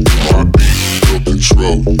control. My beat will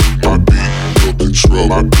control. My beat will control.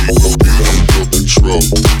 My beat will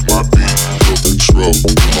control. My beat will control.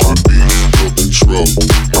 My beat will control.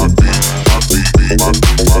 My beat. My beat.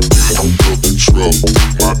 My beat will control.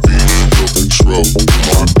 My beat will control.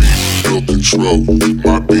 My beat will control.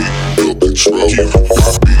 My beat will control.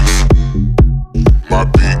 My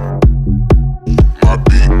beat. My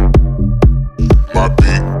beat. My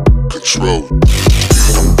beat control.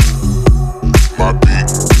 My beat.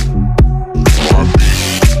 My beat.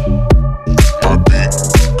 My beat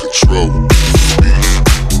control.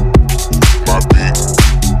 My beat.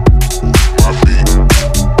 My beat.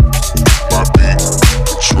 My beat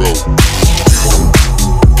control.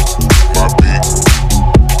 My beat.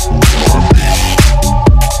 My beat.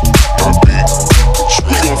 My beat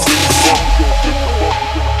control.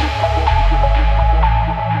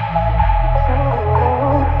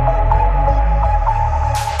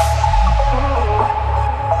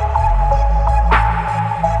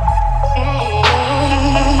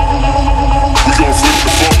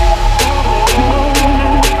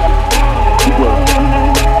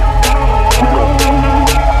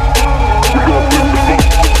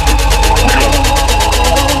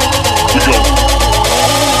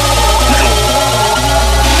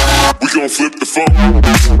 Flip the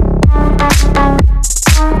phone.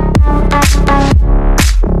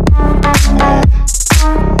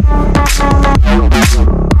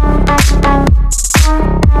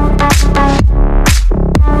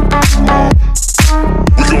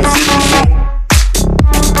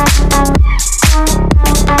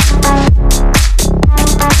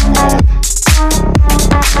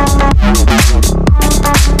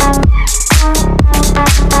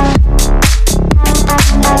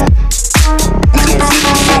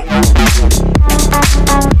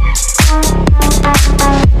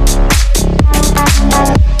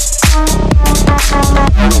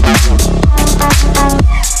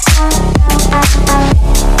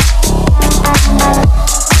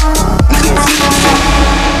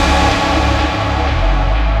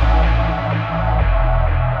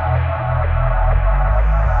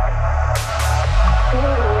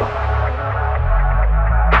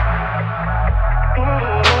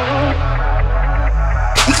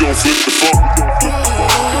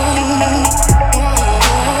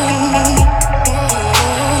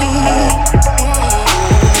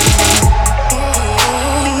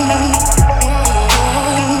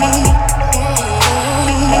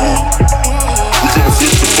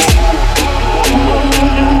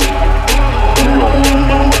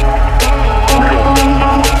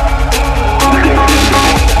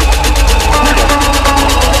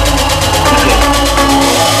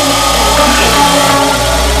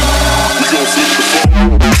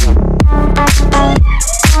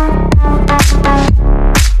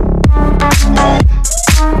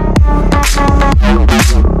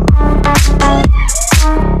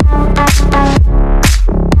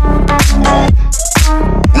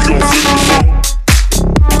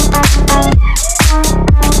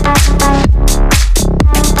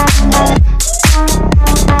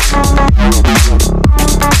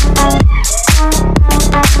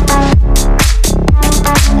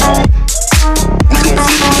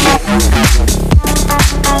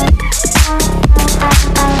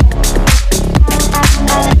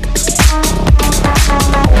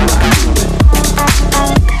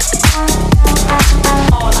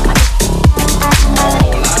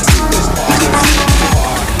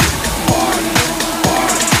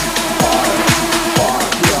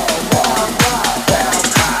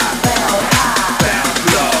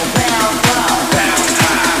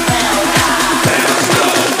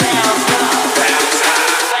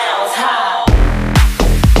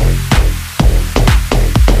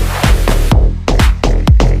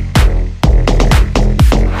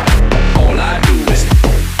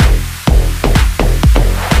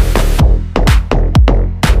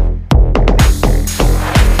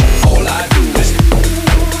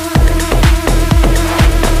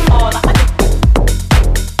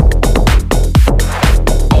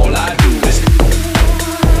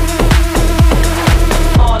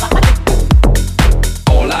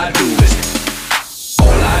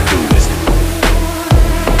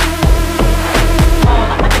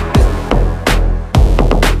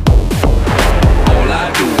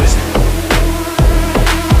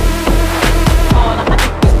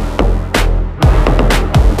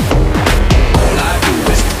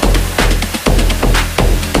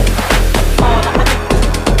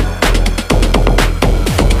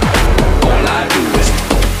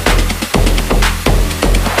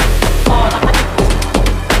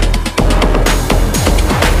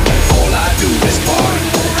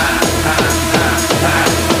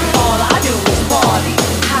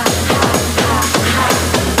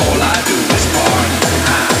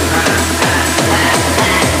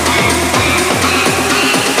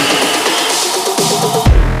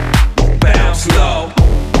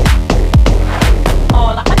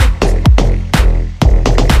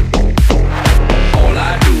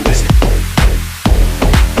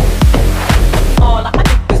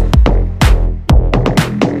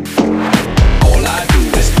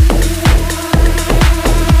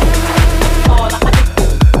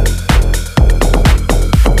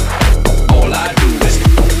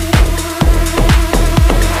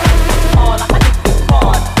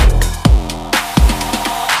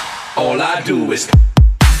 I do is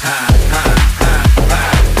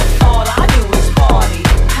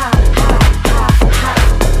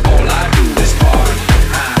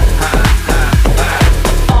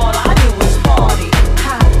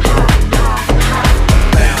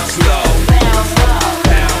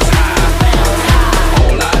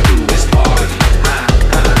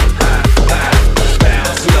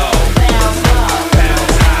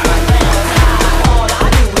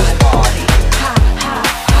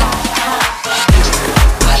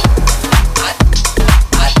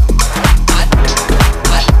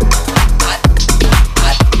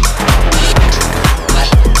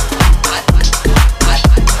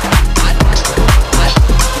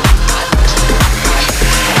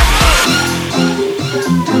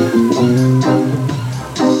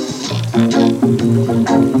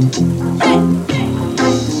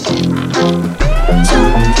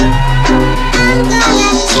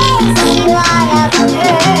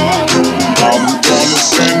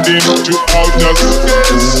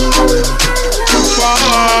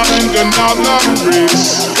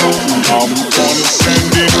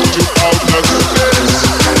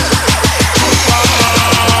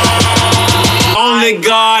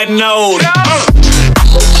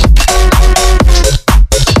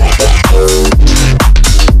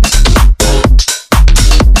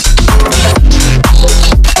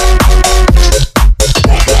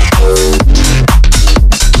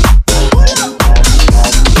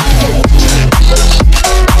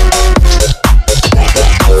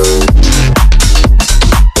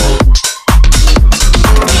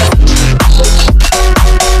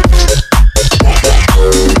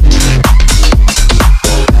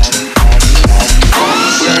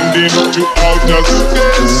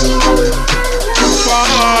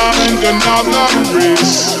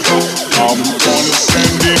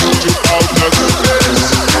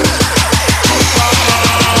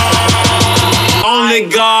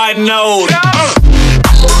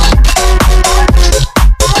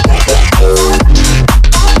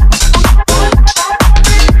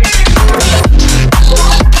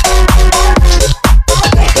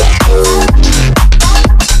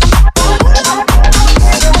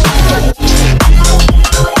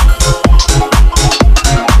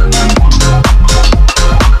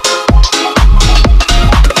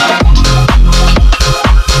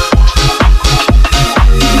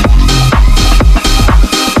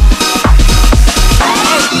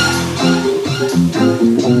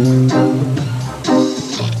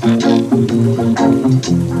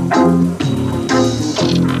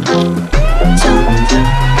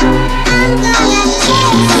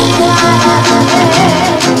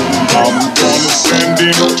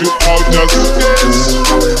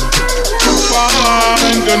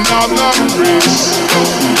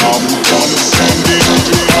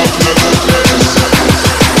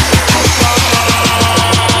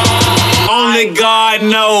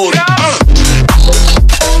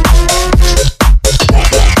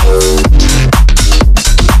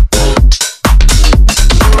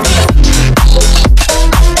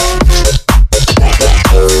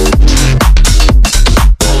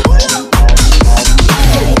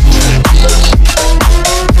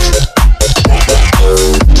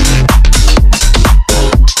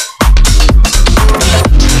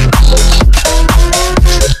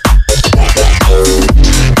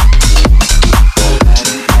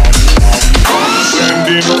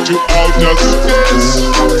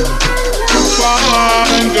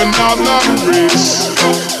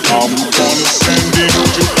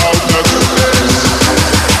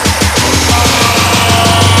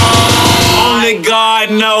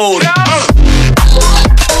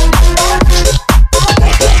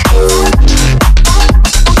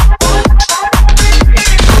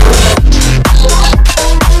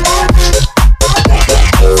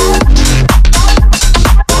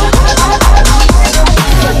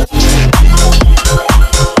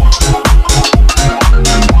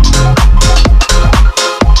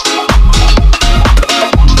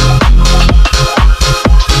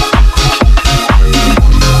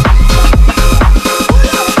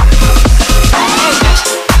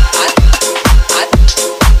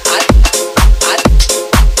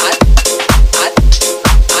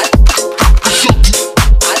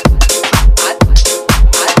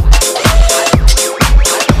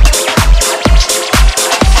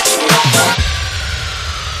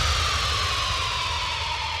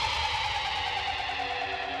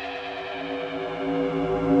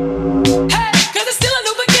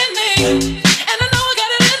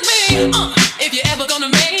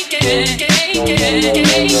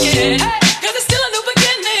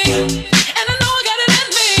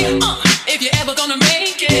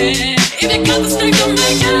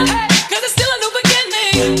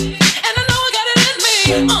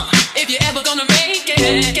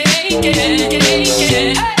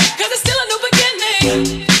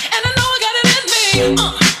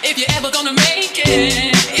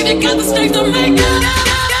You got the strength to make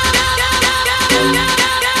it.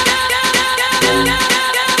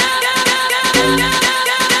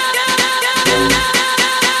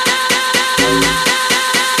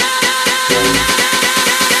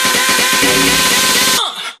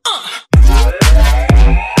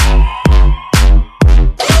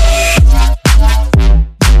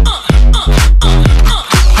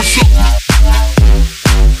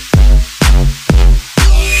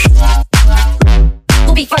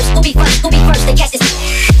 Who be first? They catch this.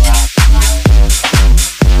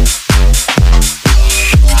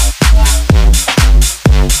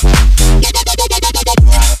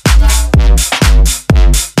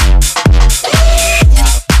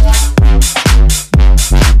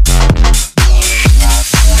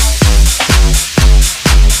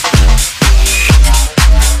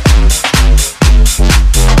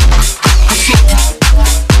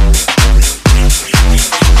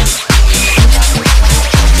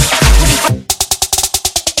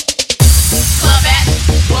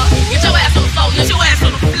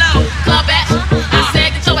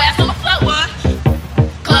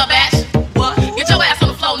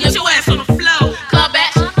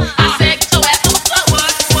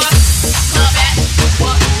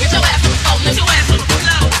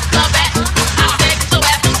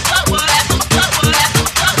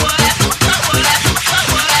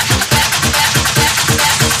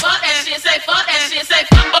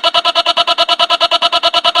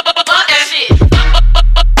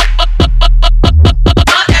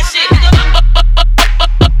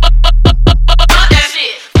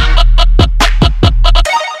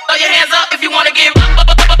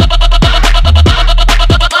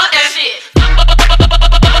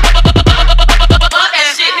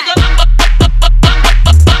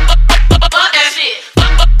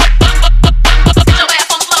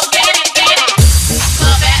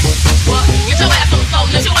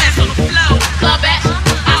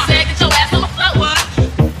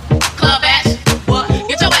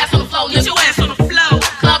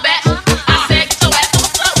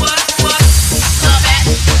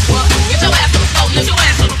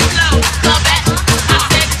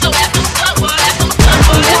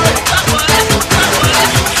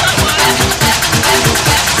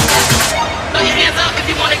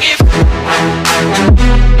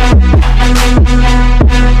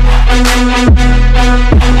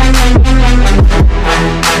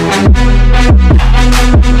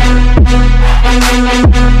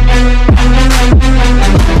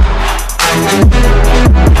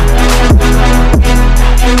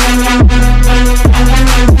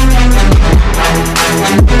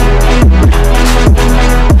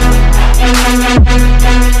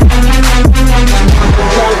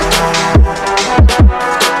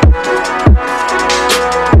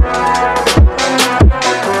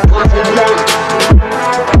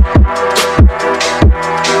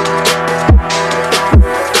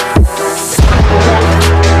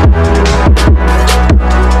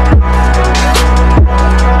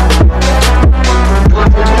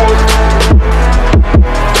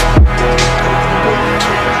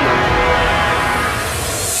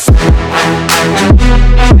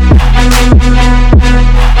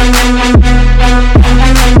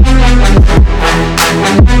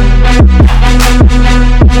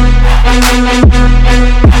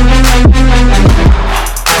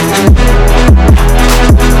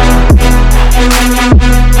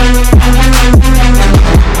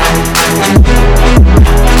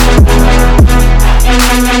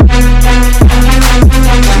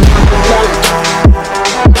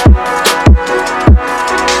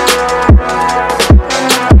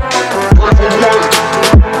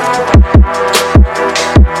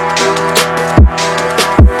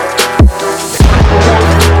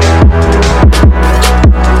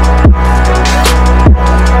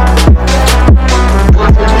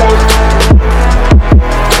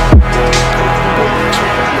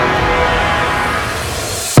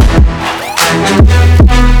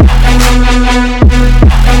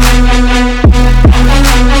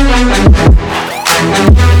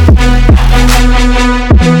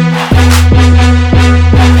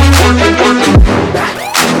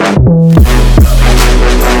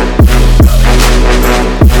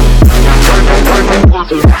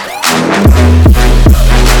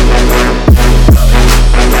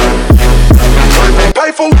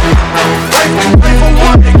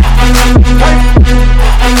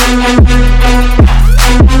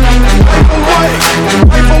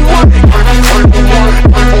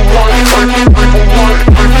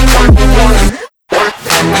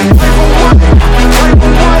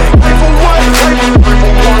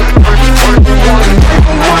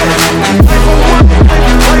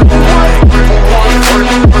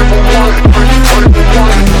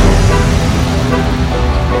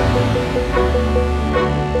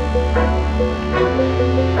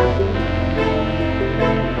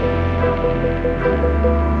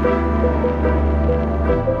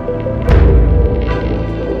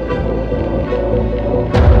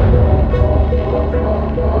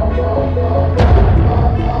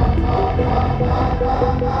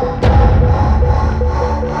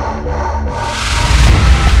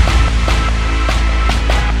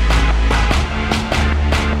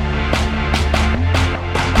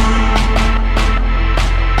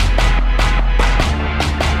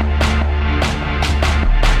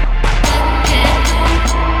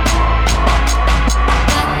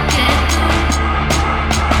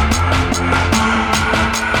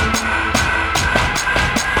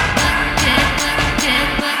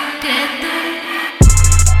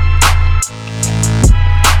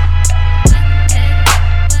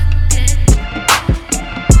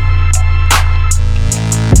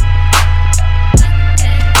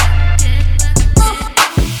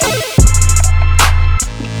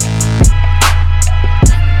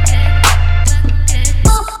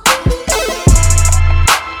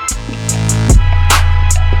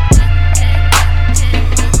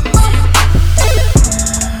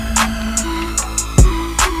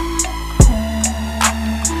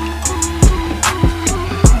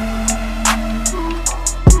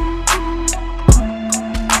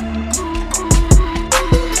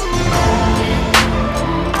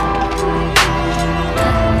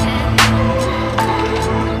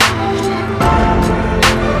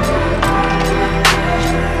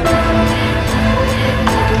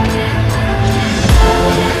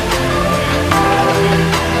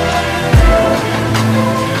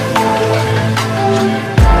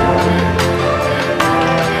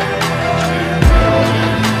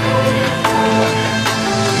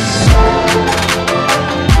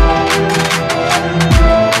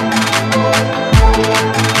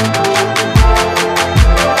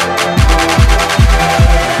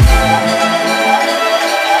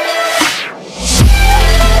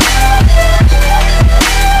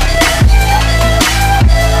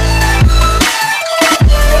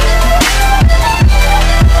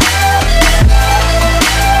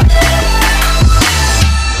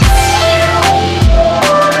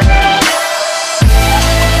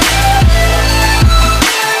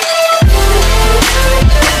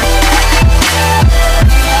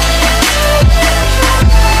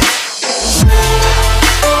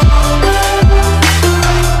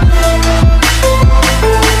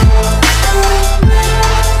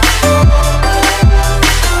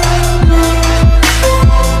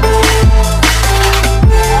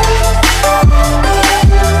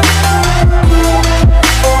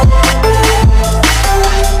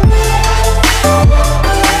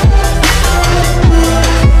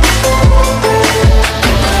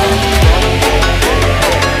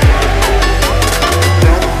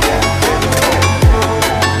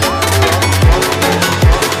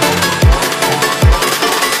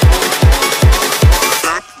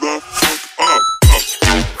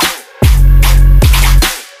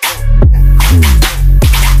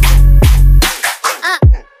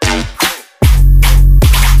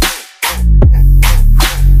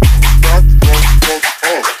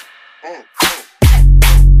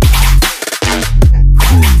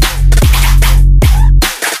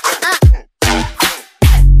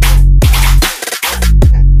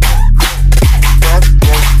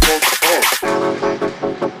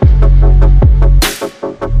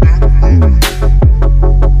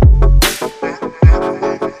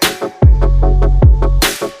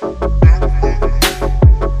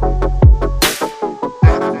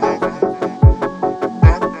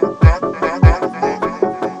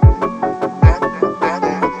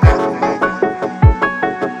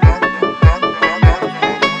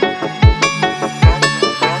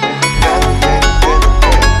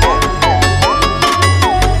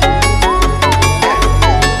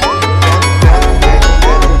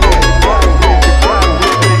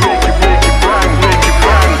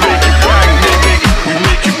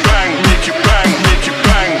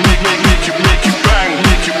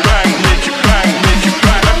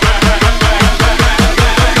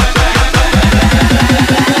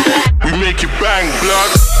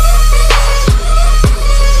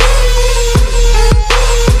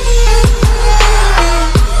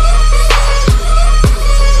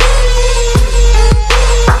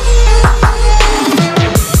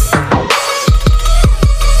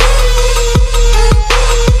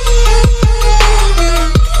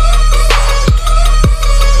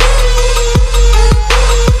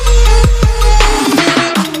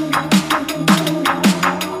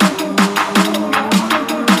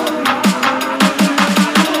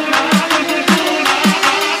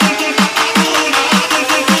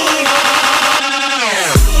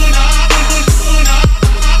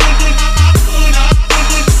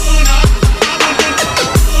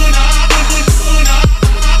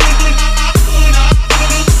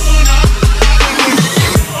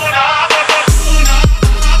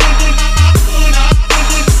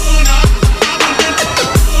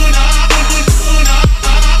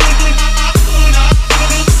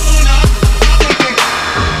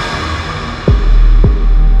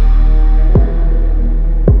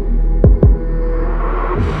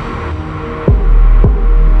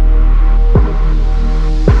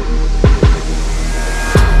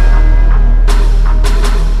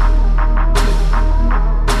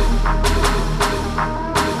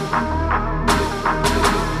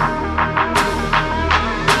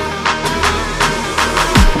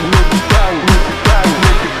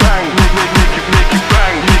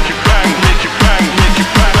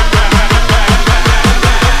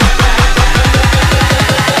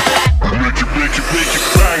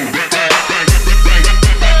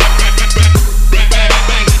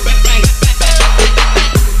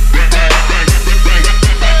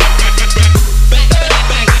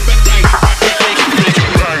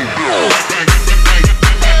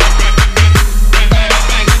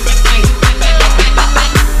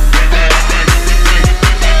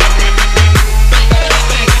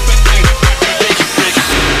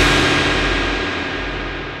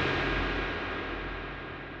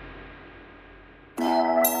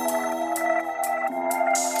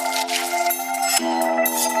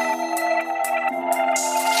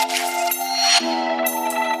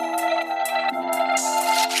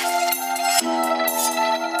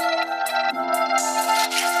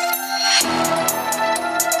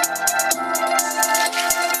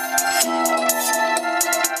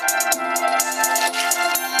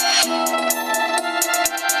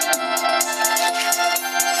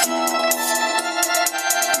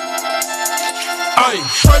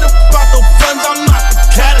 about the funds, I'm not the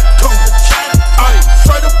catacombs. I ain't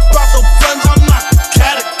straight about the funds, I'm not the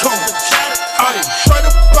catacombs. I ain't straight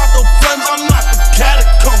about the funds, I'm not the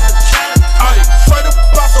catacombs. I ain't straight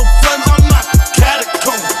about the funds, I'm not the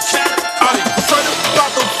catacombs. I ain't straight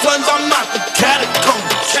about the funds, I'm not the catacombs.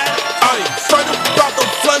 I ain't straight about the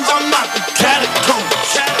funds, I'm not the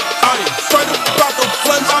catacombs. I ain't straight about the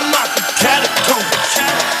funds, I'm not the catacombs.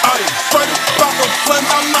 I ain't straight about the funds,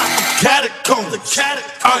 I'm not the catacombs.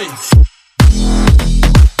 I ain't.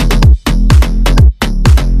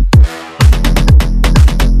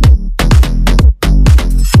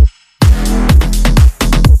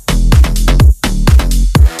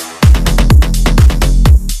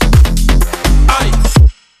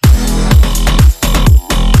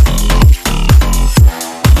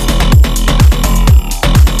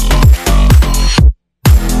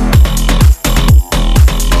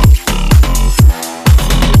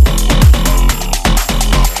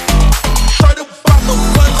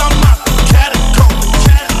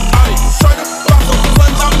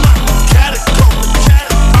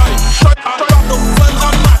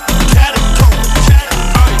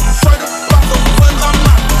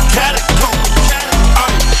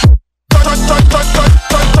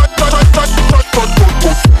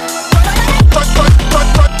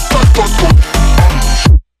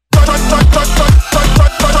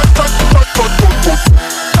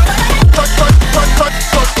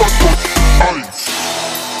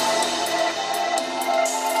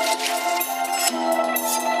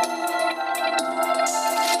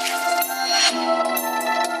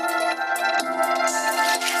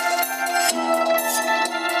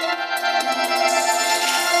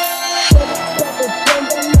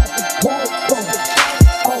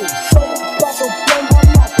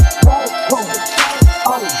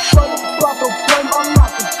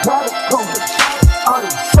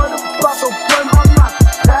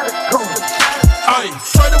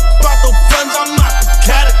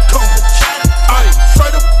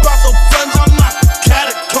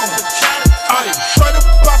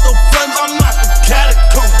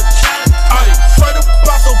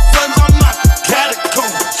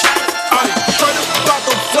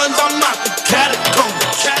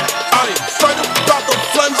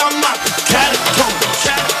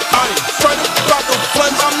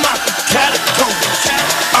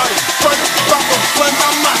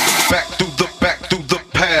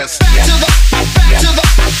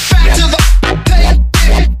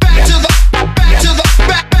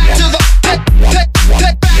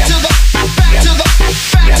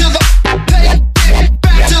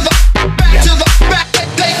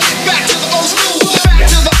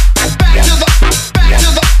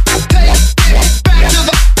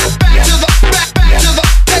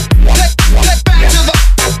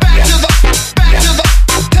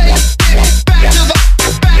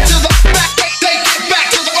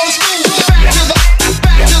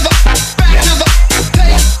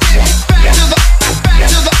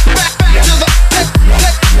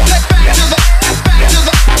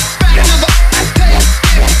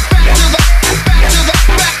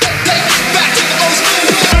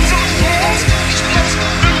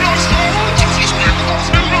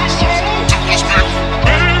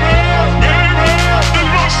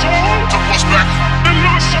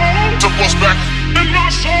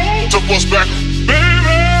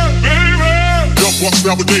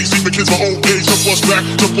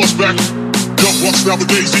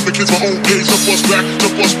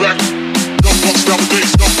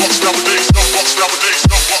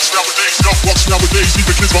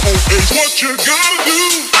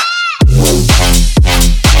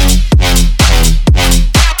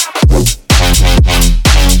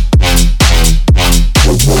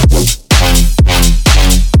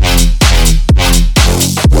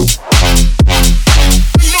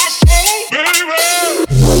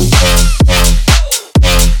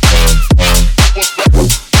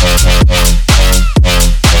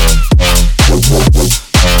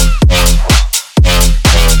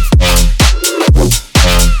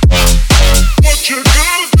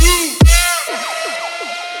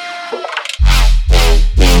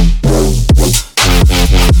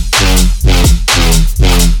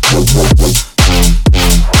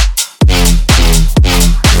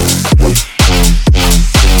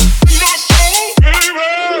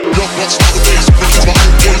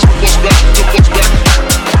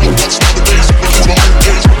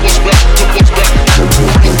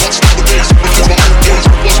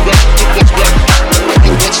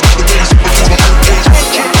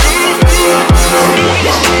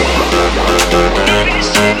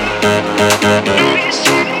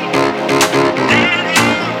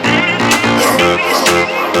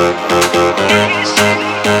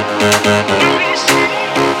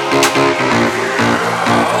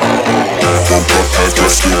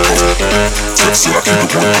 that's still puzzle. Text said I keep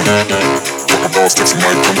it 100. Couple balls, text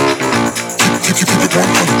might come. Keep it 100.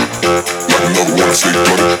 Like another one, I stay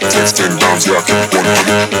blooded. Text 10 times, yeah, I keep it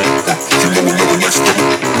 100. You know another nice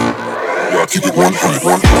double. Yeah, I keep it 100.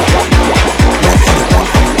 100.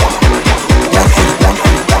 100.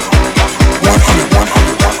 100. 100.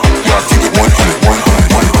 100. Yeah, I keep it 100.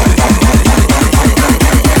 100.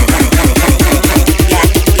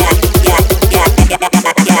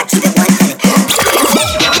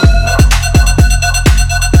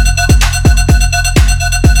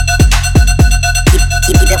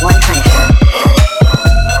 Keep it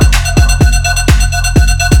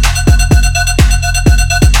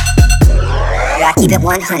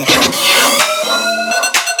 100.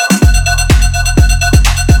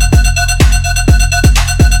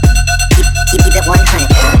 Keep it 100.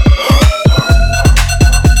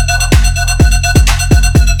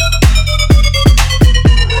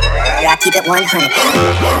 Yeah, keep it 100. Keep it 100. Keep it 100.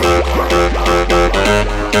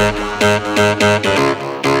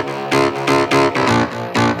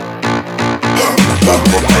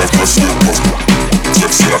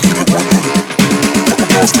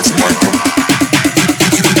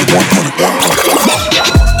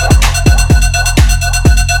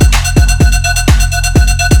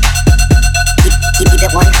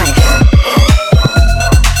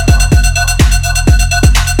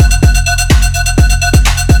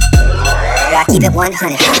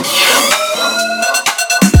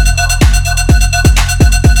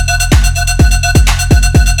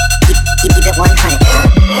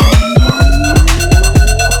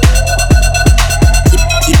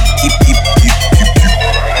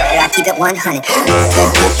 Yeah, keep it 100.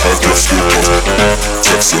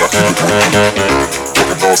 Text said I keep it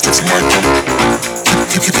 100. Couple balls, text might come.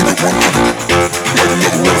 Keep it 100. Like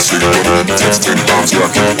another one, I say double. Text 10 times, yeah, I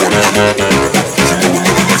keep it 100. You know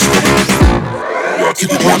another nice double. Yeah, I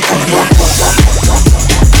keep it 100.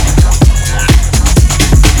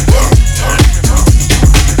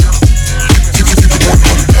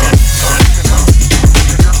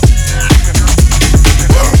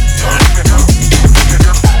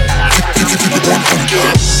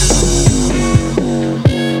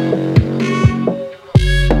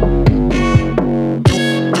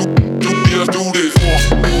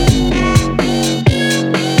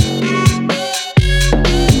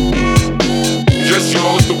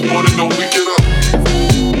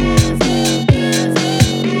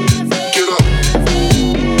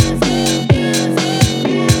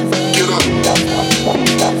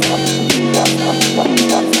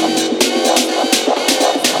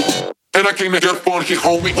 Came to get funky,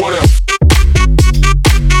 homie, what else?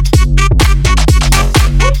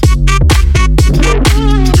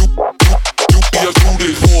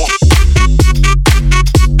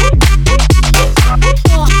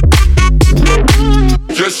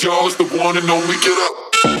 Yes, y'all, it's the one and only, get up.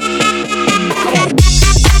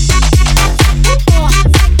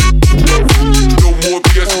 No more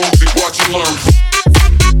BS music, watch and learn.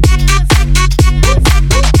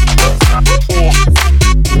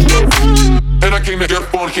 And I came to get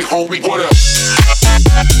funky, homie, what up?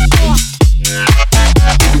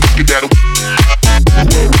 Get that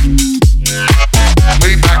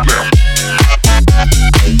lay back now.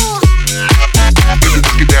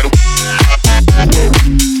 Get that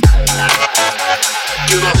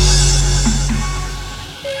get up.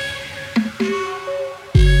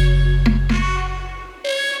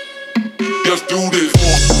 Let's do this.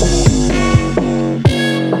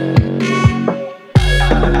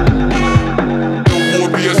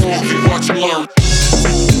 Watch and learn.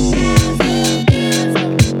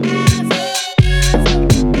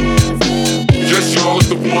 Yes, y'all, it's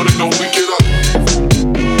the one and only. Get up.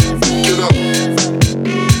 Get up.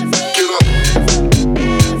 Get up.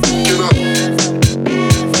 Get up.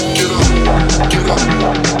 Get up. Get up.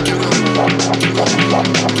 Get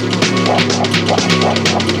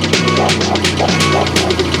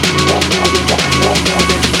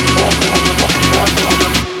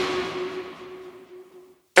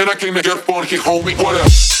and I came to get funky, homie, what up?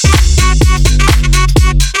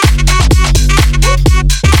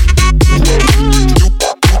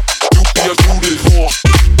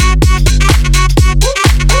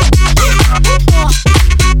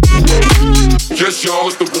 Yes, y'all,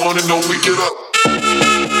 it's the one and only, get up.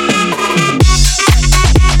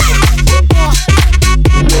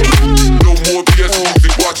 No more BS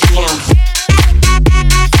music, watch and learn.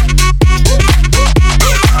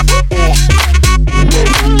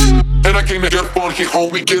 And I came to get funky,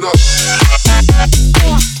 homie, get up.